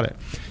thing about it.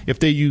 If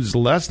they use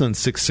less than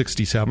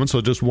 $667,000,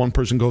 so just one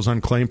person goes on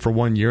claim for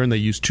 1 year and they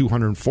use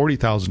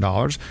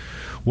 $240,000,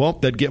 well,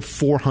 they'd get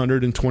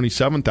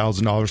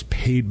 $427,000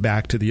 paid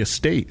back to the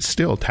estate,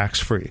 still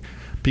tax-free.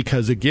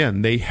 Because,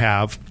 again, they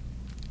have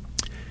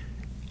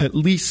at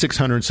least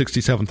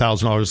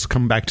 $667,000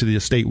 come back to the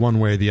estate one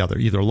way or the other,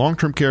 either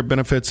long-term care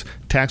benefits,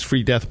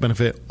 tax-free death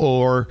benefit,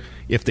 or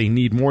if they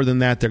need more than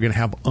that, they're going to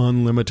have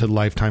unlimited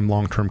lifetime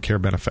long-term care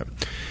benefit.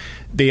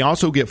 They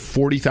also get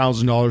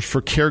 $40,000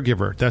 for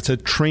caregiver. That's a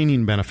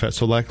training benefit.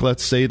 So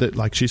let's say that,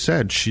 like she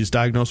said, she's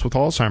diagnosed with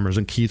Alzheimer's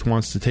and Keith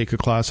wants to take a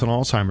class on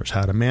Alzheimer's,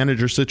 how to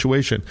manage her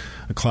situation,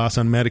 a class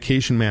on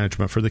medication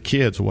management for the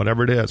kids,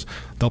 whatever it is.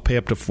 They'll pay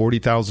up to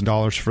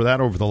 $40,000 for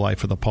that over the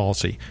life of the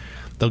policy.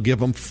 They'll give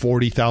them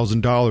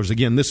 $40,000.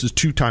 Again, this is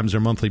 2 times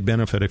their monthly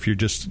benefit if you're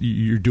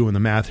doing the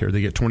math here. They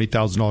get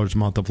 $20,000 a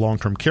month of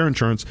long-term care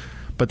insurance,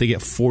 but they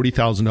get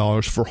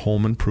 $40,000 for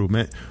home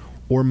improvement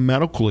or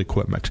medical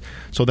equipment.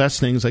 So that's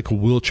things like a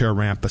wheelchair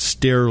ramp, a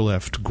stair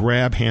lift,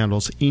 grab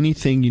handles,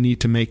 anything you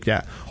need to make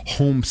that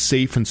home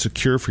safe and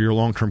secure for your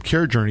long-term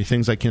care journey,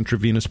 things like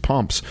intravenous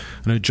pumps,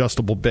 an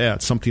adjustable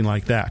bed, something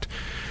like that.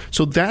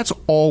 So that's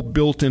all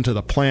built into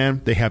the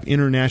plan. They have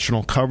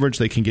international coverage.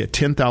 They can get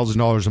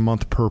 $10,000 a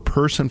month per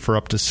person for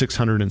up to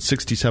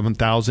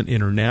 $667,000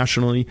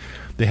 internationally.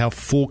 They have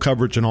full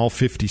coverage in all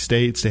 50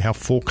 states. They have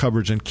full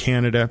coverage in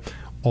Canada,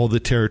 all the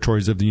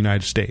territories of the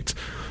United States.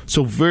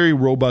 So very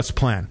robust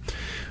plan.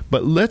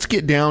 But let's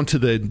get down to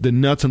the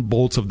nuts and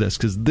bolts of this,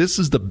 because this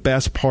is the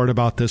best part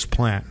about this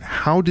plan.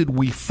 How did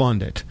we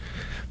fund it?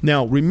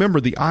 Now,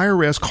 remember, the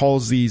IRS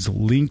calls these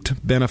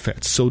linked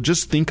benefits. So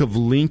just think of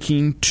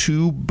linking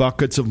 2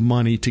 buckets of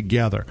money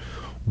together.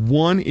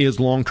 One is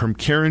long-term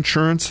care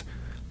insurance.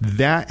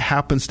 That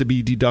happens to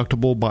be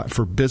deductible, but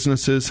for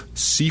businesses,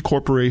 C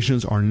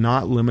corporations are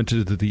not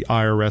limited to the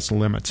IRS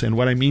limits. And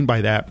what I mean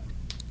by that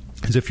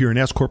is if you're an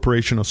S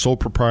corporation, a sole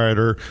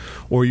proprietor,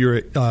 or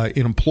you're an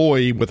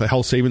employee with a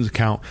health savings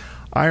account,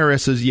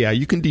 IRS says, yeah,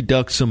 you can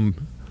deduct some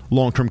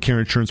long-term care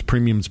insurance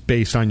premiums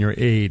based on your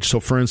age. So,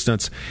 for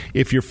instance,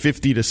 if you're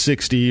 50 to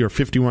 60 or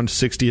 51 to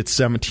 60, it's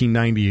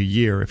 $1,790 a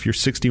year. If you're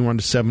 61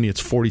 to 70,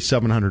 it's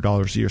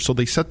 $4,700 a year. So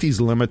they set these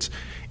limits,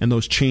 and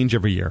those change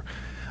every year.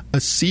 A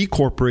C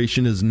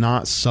corporation is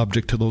not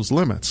subject to those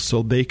limits,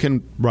 so they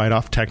can write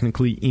off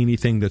technically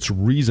anything that's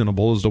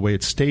reasonable, is the way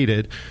it's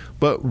stated.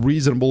 But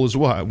reasonable is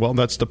what? Well,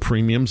 that's the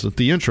premiums that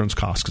the insurance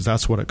costs, because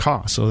that's what it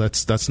costs. So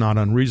that's not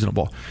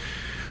unreasonable.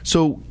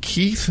 So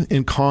Keith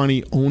and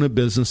Connie own a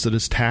business that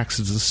is taxed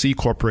as a C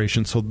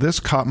corporation. So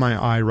this caught my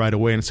eye right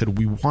away, and I said,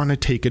 we want to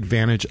take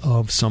advantage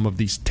of some of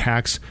these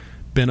tax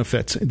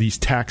benefits, these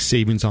tax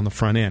savings on the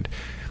front end.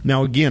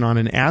 Now, again, on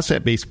an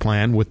asset-based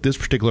plan, with this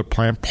particular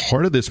plan,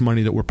 part of this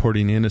money that we're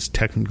putting in is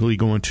technically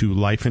going to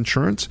life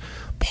insurance.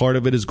 Part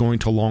of it is going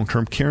to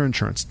long-term care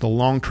insurance. The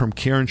long-term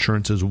care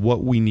insurance is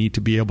what we need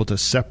to be able to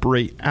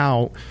separate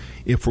out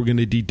if we're going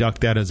to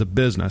deduct that as a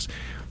business.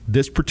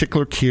 This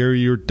particular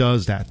carrier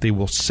does that. They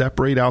will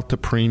separate out the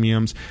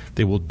premiums.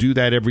 They will do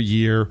that every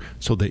year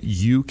so that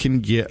you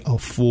can get a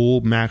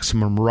full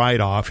maximum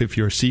write-off if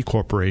you're a C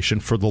corporation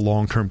for the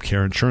long-term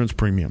care insurance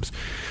premiums.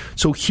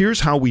 So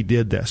here's how we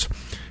did this.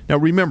 Now,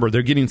 remember,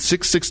 they're getting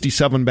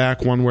 $667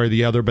 back one way or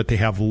the other, but they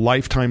have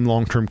lifetime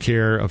long-term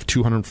care of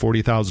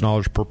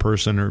 $240,000 per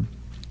person, or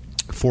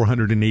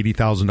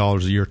 $480,000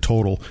 a year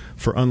total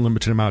for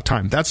unlimited amount of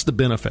time. That's the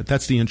benefit.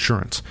 That's the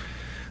insurance.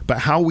 But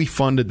how we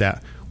funded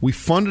that? We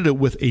funded it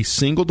with a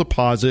single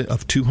deposit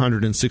of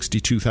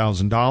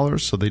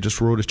 $262,000. So they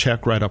just wrote a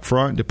check right up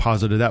front,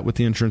 deposited that with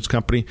the insurance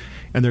company,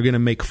 and they're going to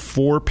make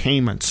 4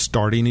 payments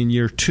starting in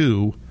year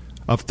 2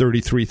 of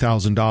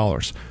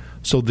 $33,000.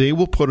 So they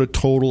will put a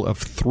total of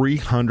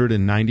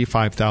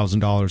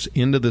 $395,000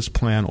 into this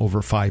plan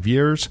over 5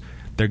 years.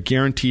 They're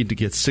guaranteed to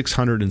get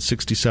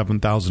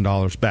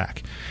 $667,000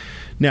 back.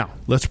 Now,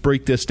 let's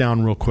break this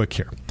down real quick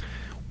here.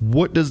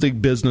 What does the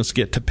business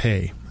get to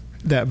pay?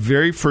 That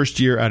very first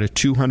year, out of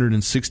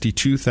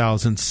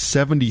 $262,000,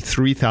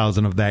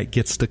 $73,000 of that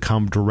gets to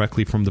come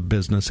directly from the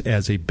business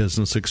as a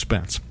business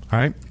expense. All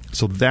right?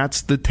 So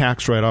that's the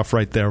tax write-off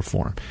right there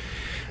for them.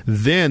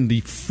 Then the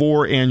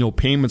 4 annual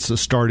payments that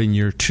start in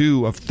year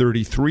 2 of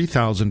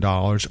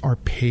 $33,000 are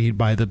paid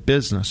by the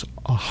business.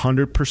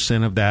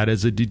 100% of that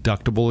is a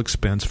deductible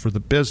expense for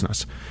the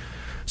business.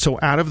 So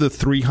out of the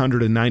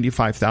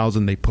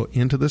 $395,000 they put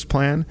into this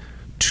plan,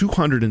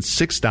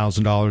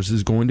 $206,000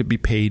 is going to be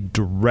paid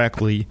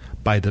directly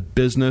by the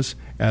business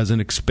as an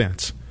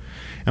expense.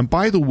 And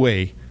by the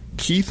way,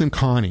 Keith and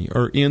Connie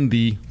are in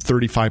the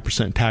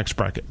 35% tax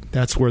bracket.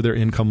 That's where their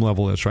income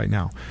level is right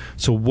now.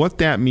 So what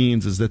that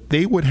means is that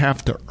they would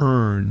have to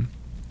earn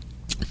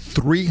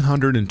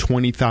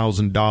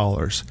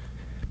 $320,000,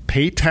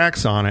 pay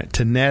tax on it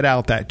to net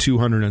out that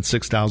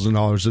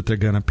 $206,000 that they're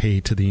going to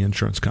pay to the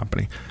insurance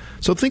company.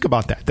 So think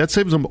about that. That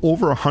saves them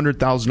over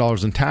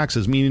 $100,000 in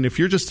taxes, meaning if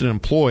you're just an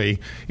employee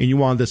and you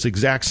want this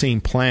exact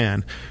same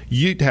plan,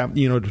 you'd have,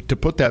 to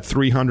put that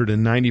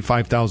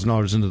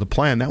 $395,000 into the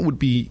plan, that would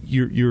be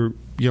your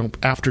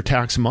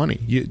after-tax money.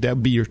 That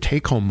would be your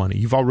take-home money.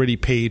 You've already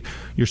paid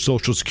your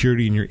Social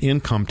Security and your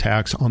income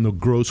tax on the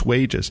gross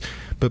wages.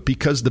 But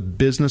because the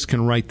business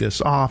can write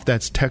this off,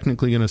 that's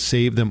technically going to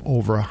save them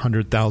over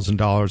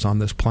 $100,000 on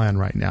this plan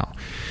right now.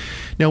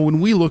 Now,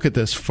 when we look at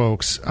this,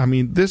 folks, I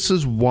mean, this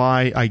is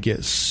why I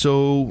get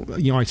so,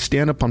 I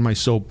stand up on my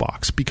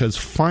soapbox, because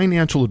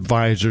financial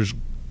advisors,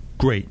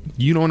 great.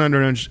 You don't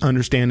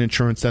understand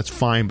insurance, that's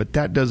fine, but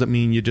that doesn't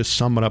mean you just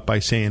sum it up by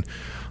saying,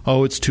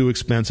 oh, it's too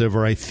expensive,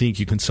 or I think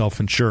you can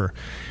self-insure.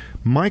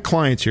 My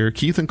clients here,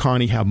 Keith and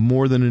Connie, have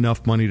more than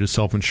enough money to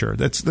self-insure.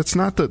 That's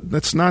not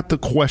the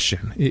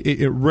question.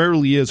 It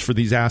rarely is for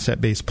these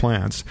asset-based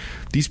plans.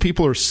 These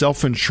people are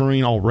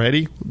self-insuring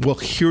already. Well,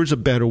 here's a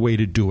better way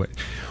to do it.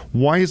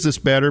 Why is this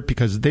better?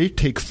 Because they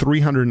take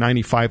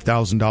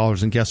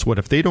 $395,000, and guess what?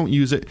 If they don't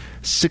use it,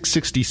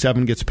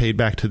 $667 gets paid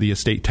back to the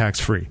estate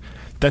tax-free.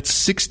 That's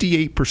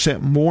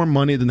 68% more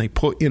money than they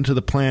put into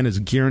the plan is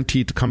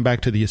guaranteed to come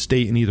back to the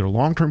estate in either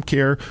long-term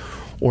care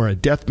or a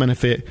death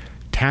benefit,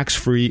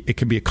 tax-free. It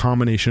can be a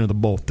combination of the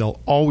both. They'll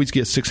always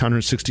get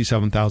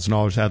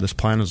 $667,000 out of this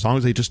plan as long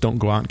as they just don't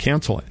go out and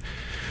cancel it.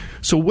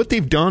 So what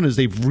they've done is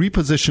they've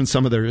repositioned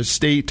some of their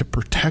estate to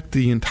protect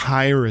the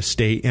entire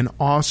estate and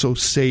also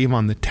save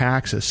on the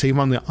taxes, save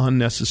on the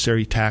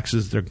unnecessary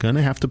taxes they're going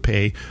to have to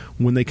pay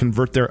when they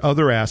convert their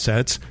other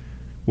assets,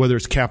 whether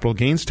it's capital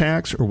gains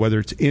tax or whether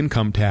it's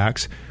income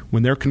tax.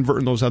 When they're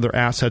converting those other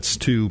assets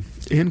to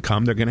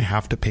income, they're going to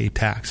have to pay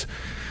tax.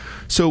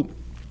 So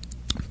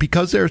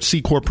because they're a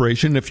C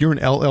corporation, if you're an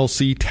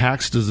LLC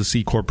taxed as a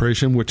C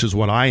corporation, which is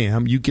what I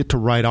am, you get to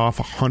write off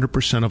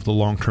 100% of the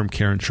long-term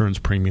care insurance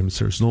premiums.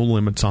 There's no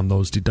limits on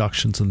those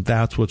deductions, and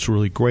that's what's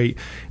really great.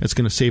 It's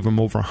going to save them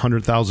over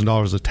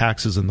 $100,000 of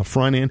taxes in the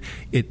front end.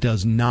 It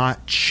does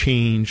not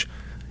change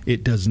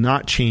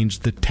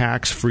the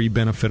tax-free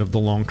benefit of the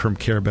long-term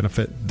care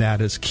benefit.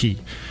 That is key.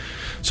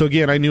 So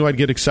again, I knew I'd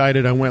get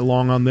excited. I went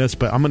long on this,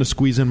 but I'm going to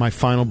squeeze in my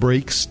final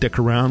break. Stick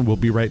around. We'll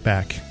be right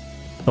back.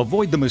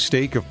 Avoid the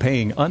mistake of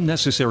paying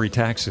unnecessary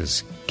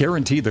taxes,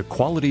 guarantee the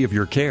quality of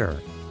your care,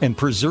 and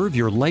preserve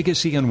your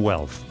legacy and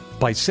wealth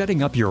by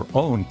setting up your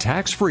own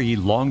tax-free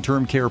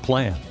long-term care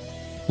plan.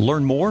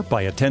 Learn more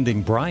by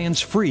attending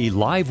Brian's free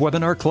live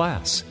webinar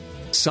class.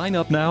 Sign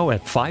up now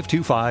at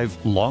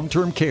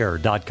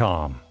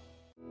 525longtermcare.com.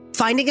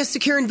 Finding a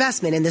secure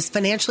investment in this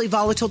financially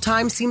volatile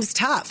time seems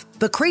tough,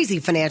 but crazy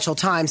financial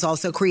times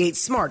also create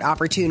smart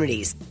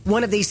opportunities.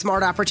 One of these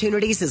smart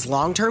opportunities is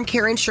long-term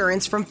care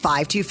insurance from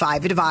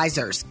 525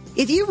 Advisors.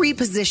 If you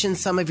reposition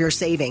some of your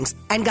savings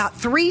and got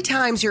 3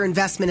 times your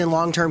investment in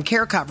long-term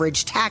care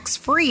coverage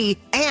tax-free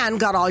and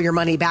got all your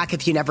money back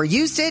if you never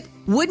used it,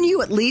 wouldn't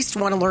you at least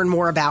want to learn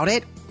more about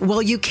it?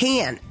 Well, you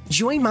can.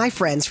 Join my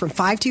friends from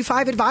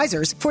 525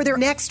 Advisors for their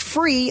next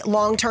free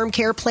long-term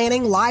care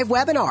planning live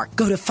webinar.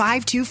 Go to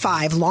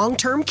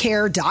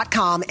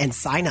 525longtermcare.com and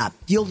sign up.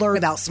 You'll learn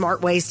about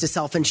smart ways to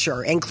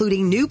self-insure,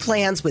 including new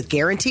plans with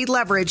guaranteed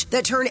leverage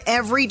that turn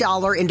every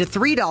dollar into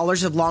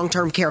 $3 of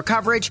long-term care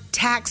coverage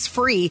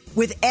tax-free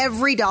with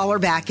every dollar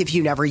back if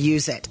you never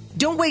use it.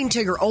 Don't wait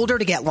until you're older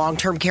to get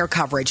long-term care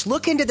coverage.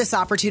 Look into this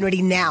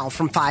opportunity now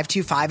from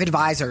 525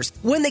 Advisors,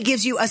 one that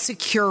gives you a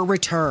secure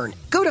return.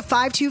 Go to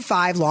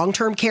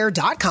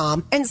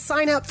 525longtermcare.com and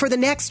sign up for the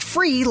next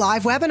free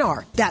live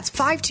webinar. That's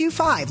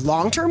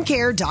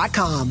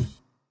 525longtermcare.com.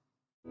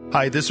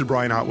 Hi, this is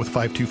Brian Ott with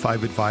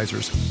 525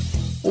 Advisors.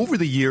 Over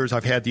the years,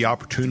 I've had the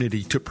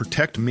opportunity to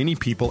protect many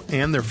people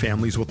and their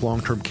families with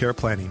long-term care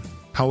planning.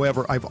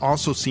 However, I've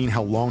also seen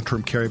how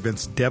long-term care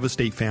events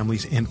devastate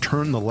families and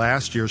turn the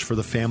last years for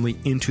the family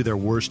into their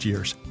worst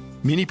years.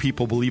 Many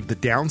people believe the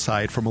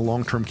downside from a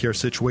long-term care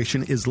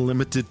situation is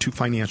limited to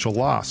financial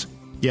loss.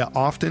 Yet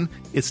often,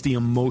 it's the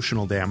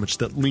emotional damage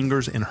that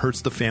lingers and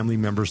hurts the family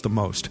members the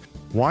most.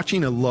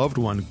 Watching a loved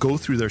one go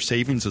through their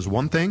savings is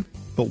one thing,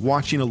 but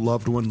watching a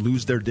loved one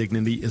lose their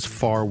dignity is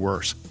far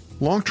worse.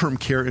 Long-term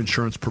care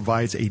insurance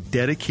provides a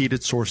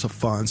dedicated source of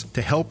funds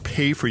to help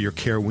pay for your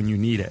care when you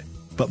need it.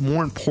 But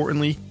more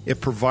importantly,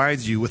 it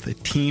provides you with a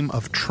team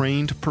of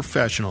trained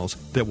professionals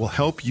that will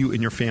help you and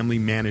your family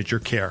manage your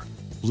care.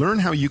 Learn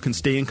how you can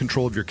stay in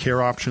control of your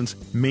care options,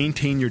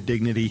 maintain your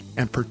dignity,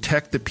 and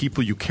protect the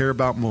people you care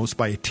about most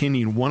by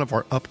attending one of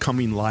our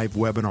upcoming live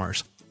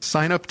webinars.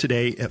 Sign up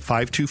today at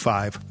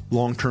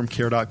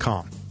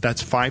 525longtermcare.com.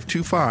 That's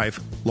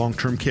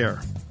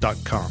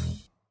 525longtermcare.com.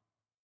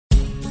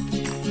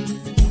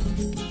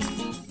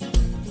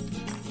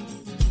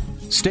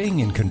 Staying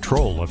in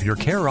control of your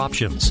care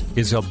options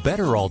is a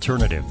better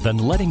alternative than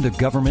letting the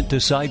government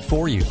decide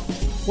for you.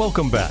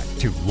 Welcome back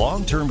to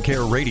Long-Term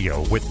Care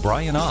Radio with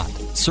Brian Ott,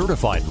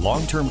 certified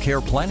long-term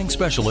care planning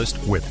specialist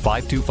with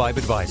 525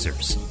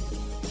 Advisors.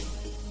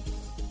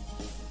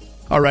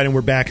 All right, and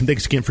we're back, and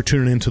thanks again for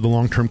tuning into the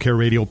Long-Term Care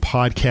Radio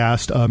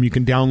podcast. You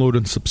can download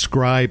and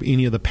subscribe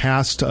any of the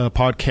past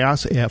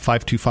podcasts at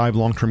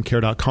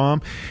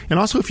 525longtermcare.com. And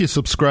also, if you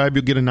subscribe,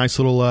 you'll get a nice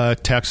little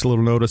text, a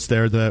little notice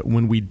there that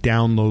when we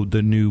download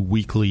the new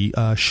weekly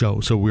show.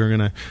 So we're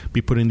going to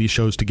be putting these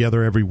shows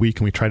together every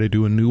week, and we try to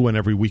do a new one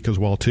every week as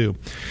well, too.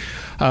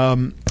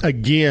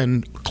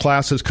 Again,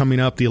 classes coming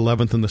up the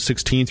 11th and the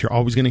 16th. You're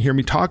always going to hear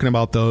me talking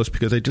about those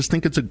because I just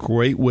think it's a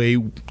great way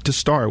to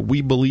start.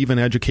 We believe in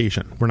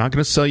education. We're not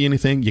going to sell you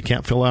anything. You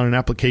can't fill out an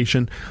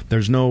application.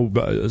 There's no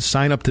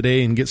sign up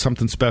today and get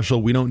something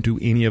special. We don't do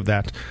any of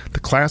that. The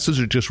classes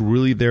are just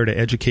really there to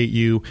educate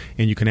you,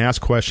 and you can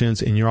ask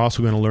questions, and you're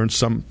also going to learn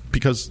some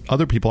because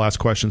other people ask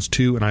questions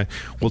too, and I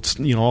will,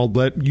 I'll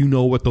let you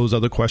know what those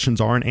other questions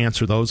are and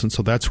answer those, and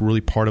so that's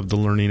really part of the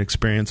learning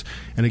experience.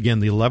 And again,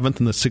 the 11th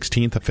and the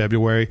 16th of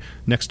February,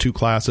 next 2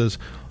 classes.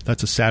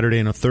 That's a Saturday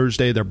and a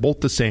Thursday. They're both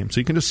the same. So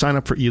you can just sign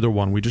up for either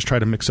one. We just try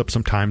to mix up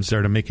some times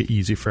there to make it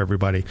easy for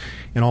everybody.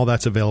 And all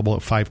that's available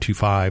at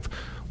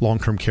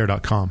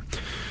 525longtermcare.com.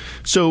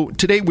 So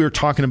today we were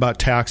talking about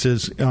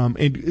taxes.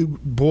 And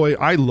boy,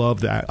 I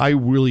love that. I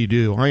really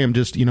do. I am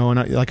just,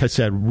 like I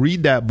said,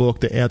 read that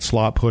book that Ed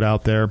Slott put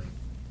out there.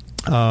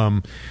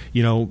 A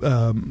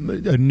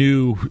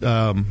new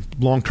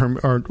long-term,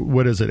 or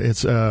what is it?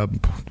 It's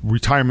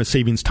Retirement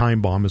Savings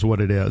Time Bomb is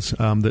what it is,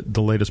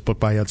 the latest book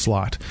by Ed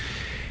Slott.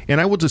 And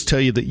I will just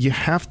tell you that you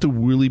have to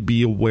really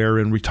be aware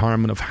in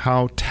retirement of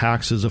how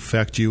taxes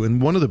affect you.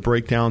 And one of the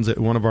breakdowns at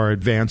one of our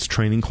advanced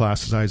training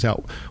classes I was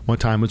out one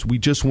time was we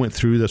just went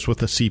through this with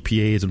the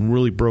CPAs and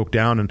really broke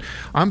down. And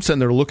I'm sitting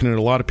there looking at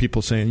a lot of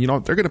people saying,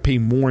 they're going to pay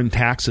more in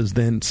taxes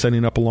than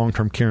setting up a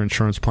long-term care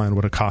insurance plan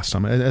would have cost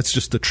them. That's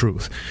just the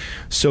truth.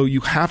 So you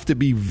have to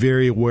be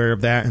very aware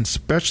of that. And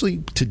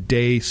especially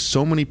today,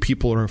 so many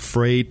people are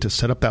afraid to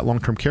set up that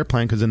long-term care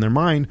plan because in their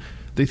mind,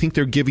 they think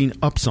they're giving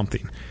up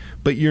something.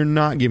 But you're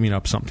not giving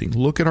up something.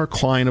 Look at our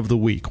client of the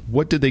week.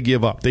 What did they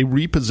give up? They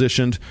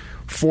repositioned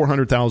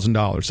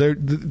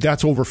 $400,000.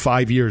 That's over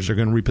 5 years. They're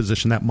going to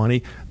reposition that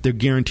money. They're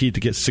guaranteed to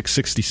get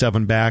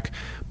 $667 back.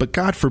 But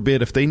God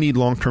forbid, if they need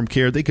long-term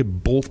care, they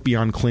could both be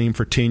on claim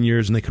for 10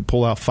 years and they could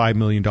pull out $5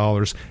 million.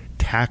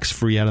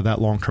 tax-free out of that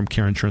long-term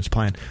care insurance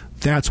plan.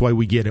 That's why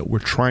we get it. We're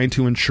trying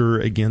to insure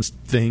against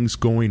things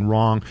going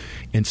wrong.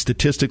 And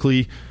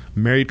statistically,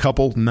 married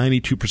couple,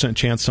 92%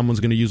 chance someone's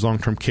going to use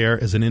long-term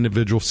care. As an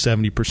individual,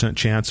 70%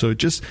 chance. So it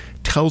just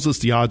tells us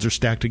the odds are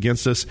stacked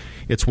against us.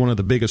 It's one of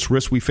the biggest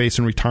risks we face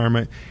in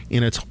retirement,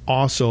 and it's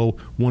also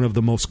one of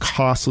the most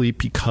costly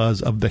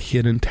because of the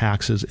hidden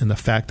taxes and the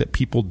fact that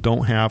people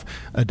don't have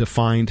a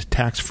defined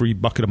tax-free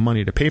bucket of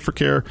money to pay for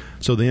care,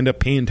 so they end up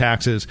paying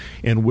taxes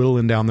and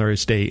whittling down their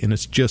estate, and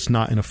it's just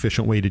not an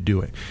efficient way to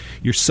do it.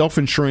 You're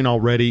self-insuring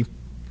already.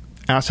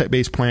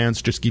 Asset-based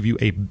plans just give you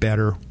a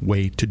better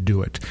way to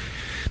do it.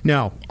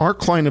 Now, our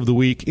client of the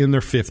week in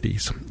their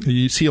 50s.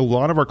 You see a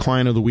lot of our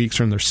client of the weeks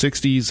are in their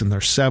 60s and their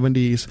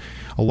 70s.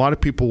 A lot of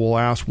people will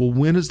ask, well,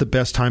 when is the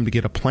best time to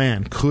get a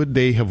plan? Could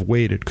they have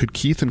waited? Could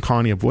Keith and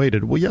Connie have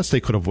waited? Well, yes,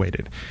 they could have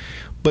waited.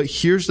 But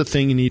here's the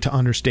thing you need to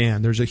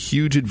understand. There's a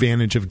huge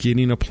advantage of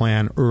getting a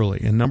plan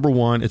early. And number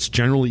one, it's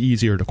generally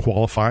easier to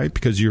qualify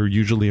because you're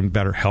usually in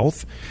better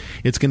health.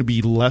 It's going to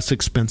be less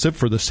expensive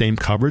for the same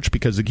coverage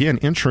because, again,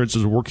 insurance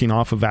is working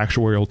off of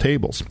actuarial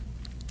tables,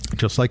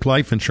 just like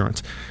life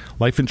insurance.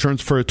 Life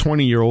insurance for a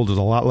 20-year-old is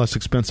a lot less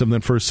expensive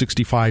than for a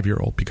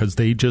 65-year-old because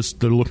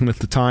they're looking at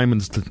the time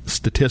and the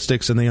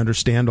statistics, and they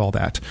understand all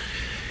that.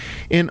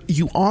 And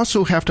you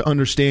also have to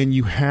understand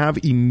you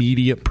have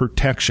immediate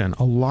protection.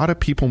 A lot of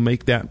people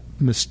make that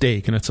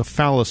mistake, and it's a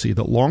fallacy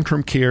that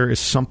long-term care is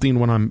something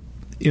when I'm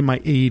in my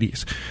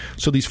 80s.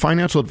 So these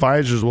financial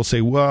advisors will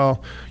say,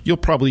 well, you'll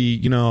probably,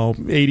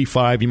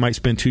 85, you might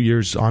spend 2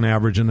 years on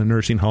average in a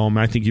nursing home.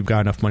 I think you've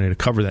got enough money to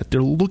cover that.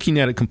 They're looking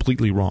at it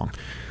completely wrong.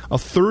 A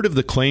third of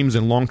the claims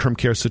in long-term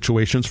care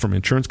situations from an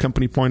insurance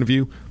company point of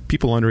view,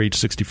 people under age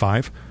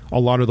 65. A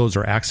lot of those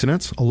are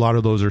accidents. A lot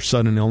of those are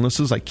sudden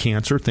illnesses like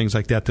cancer, things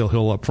like that they'll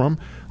heal up from.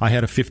 I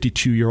had a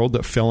 52-year-old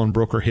that fell and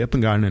broke her hip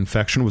and got an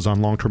infection, was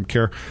on long-term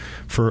care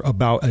for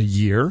about a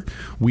year.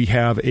 We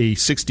have a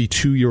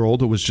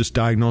 62-year-old who was just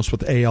diagnosed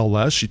with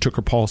ALS. She took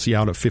her policy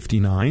out at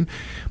 59.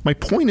 My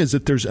point is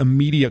that there's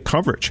immediate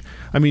coverage.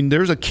 I mean,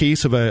 there's a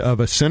case of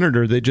a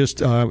senator that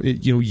just,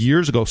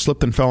 years ago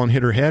slipped and fell and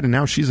hit her head, and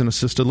now she's in an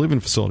assisted living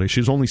facility.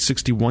 She's only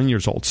 61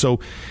 years old. So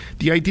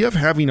the idea of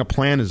having a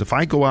plan is if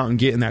I go out and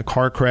get in that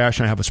car crash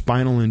and I have a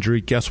spinal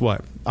injury, guess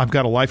what? I've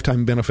got a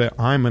lifetime benefit.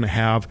 I'm going to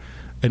have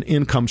an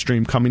income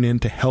stream coming in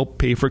to help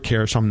pay for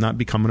care, so I'm not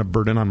becoming a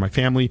burden on my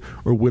family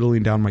or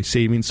whittling down my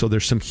savings. So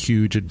there's some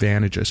huge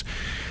advantages.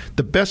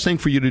 The best thing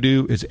for you to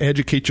do is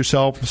educate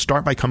yourself.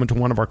 Start by coming to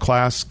one of our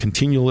classes.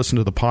 Continue to listen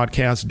to the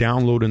podcast.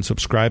 Download and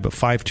subscribe at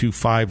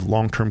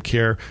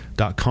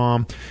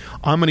 525longtermcare.com.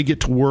 I'm going to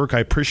get to work. I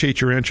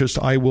appreciate your interest.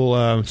 I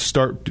will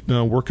start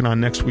working on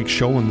next week's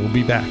show, and we'll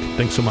be back.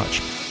 Thanks so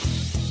much.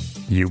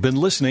 You've been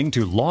listening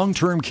to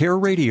Long-Term Care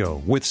Radio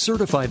with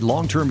certified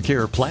long-term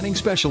care planning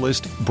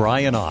specialist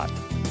Brian Ott.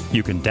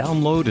 You can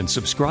download and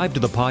subscribe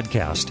to the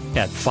podcast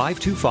at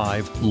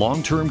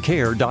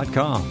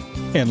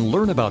 525longtermcare.com and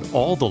learn about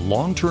all the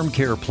long-term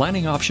care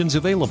planning options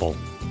available.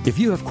 If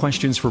you have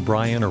questions for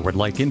Brian or would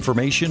like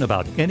information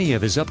about any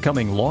of his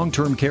upcoming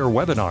long-term care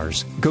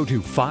webinars, go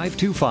to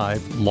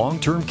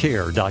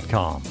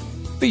 525longtermcare.com.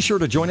 Be sure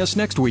to join us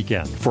next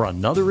weekend for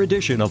another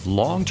edition of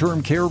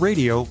Long-Term Care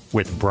Radio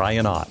with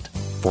Brian Ott.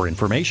 For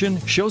information,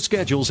 show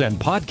schedules, and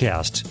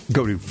podcasts,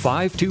 go to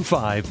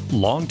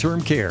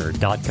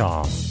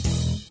 525longtermcare.com.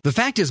 The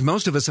fact is,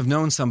 most of us have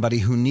known somebody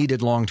who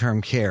needed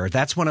long-term care.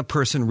 That's when a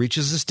person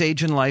reaches a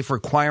stage in life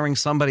requiring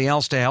somebody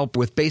else to help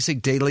with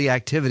basic daily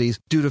activities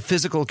due to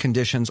physical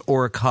conditions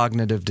or a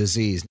cognitive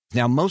disease.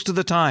 Now, most of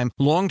the time,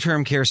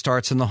 long-term care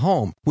starts in the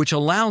home, which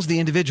allows the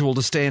individual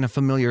to stay in a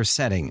familiar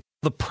setting.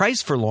 The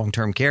price for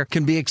long-term care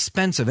can be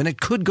expensive, and it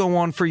could go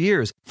on for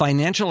years.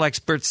 Financial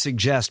experts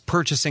suggest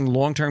purchasing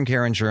long-term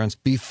care insurance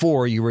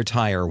before you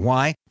retire.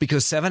 Why?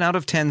 Because 7 out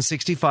of 10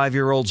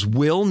 65-year-olds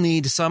will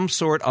need some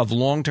sort of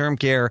long-term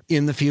care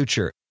in the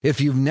future. If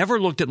you've never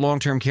looked at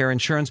long-term care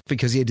insurance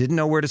because you didn't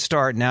know where to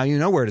start, now you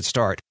know where to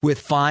start with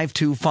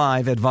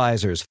 525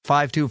 Advisors.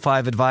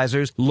 525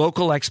 Advisors,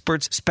 local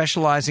experts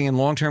specializing in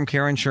long-term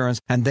care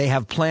insurance, and they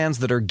have plans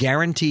that are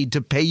guaranteed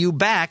to pay you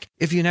back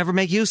if you never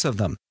make use of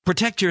them.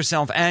 Protect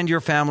yourself and your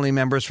family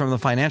members from the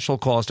financial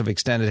cost of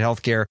extended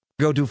health care.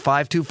 Go to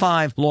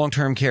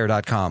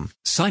 525longtermcare.com.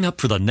 Sign up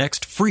for the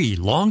next free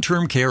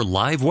long-term care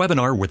live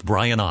webinar with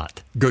Brian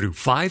Ott. Go to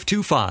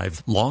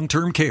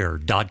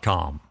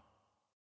 525longtermcare.com.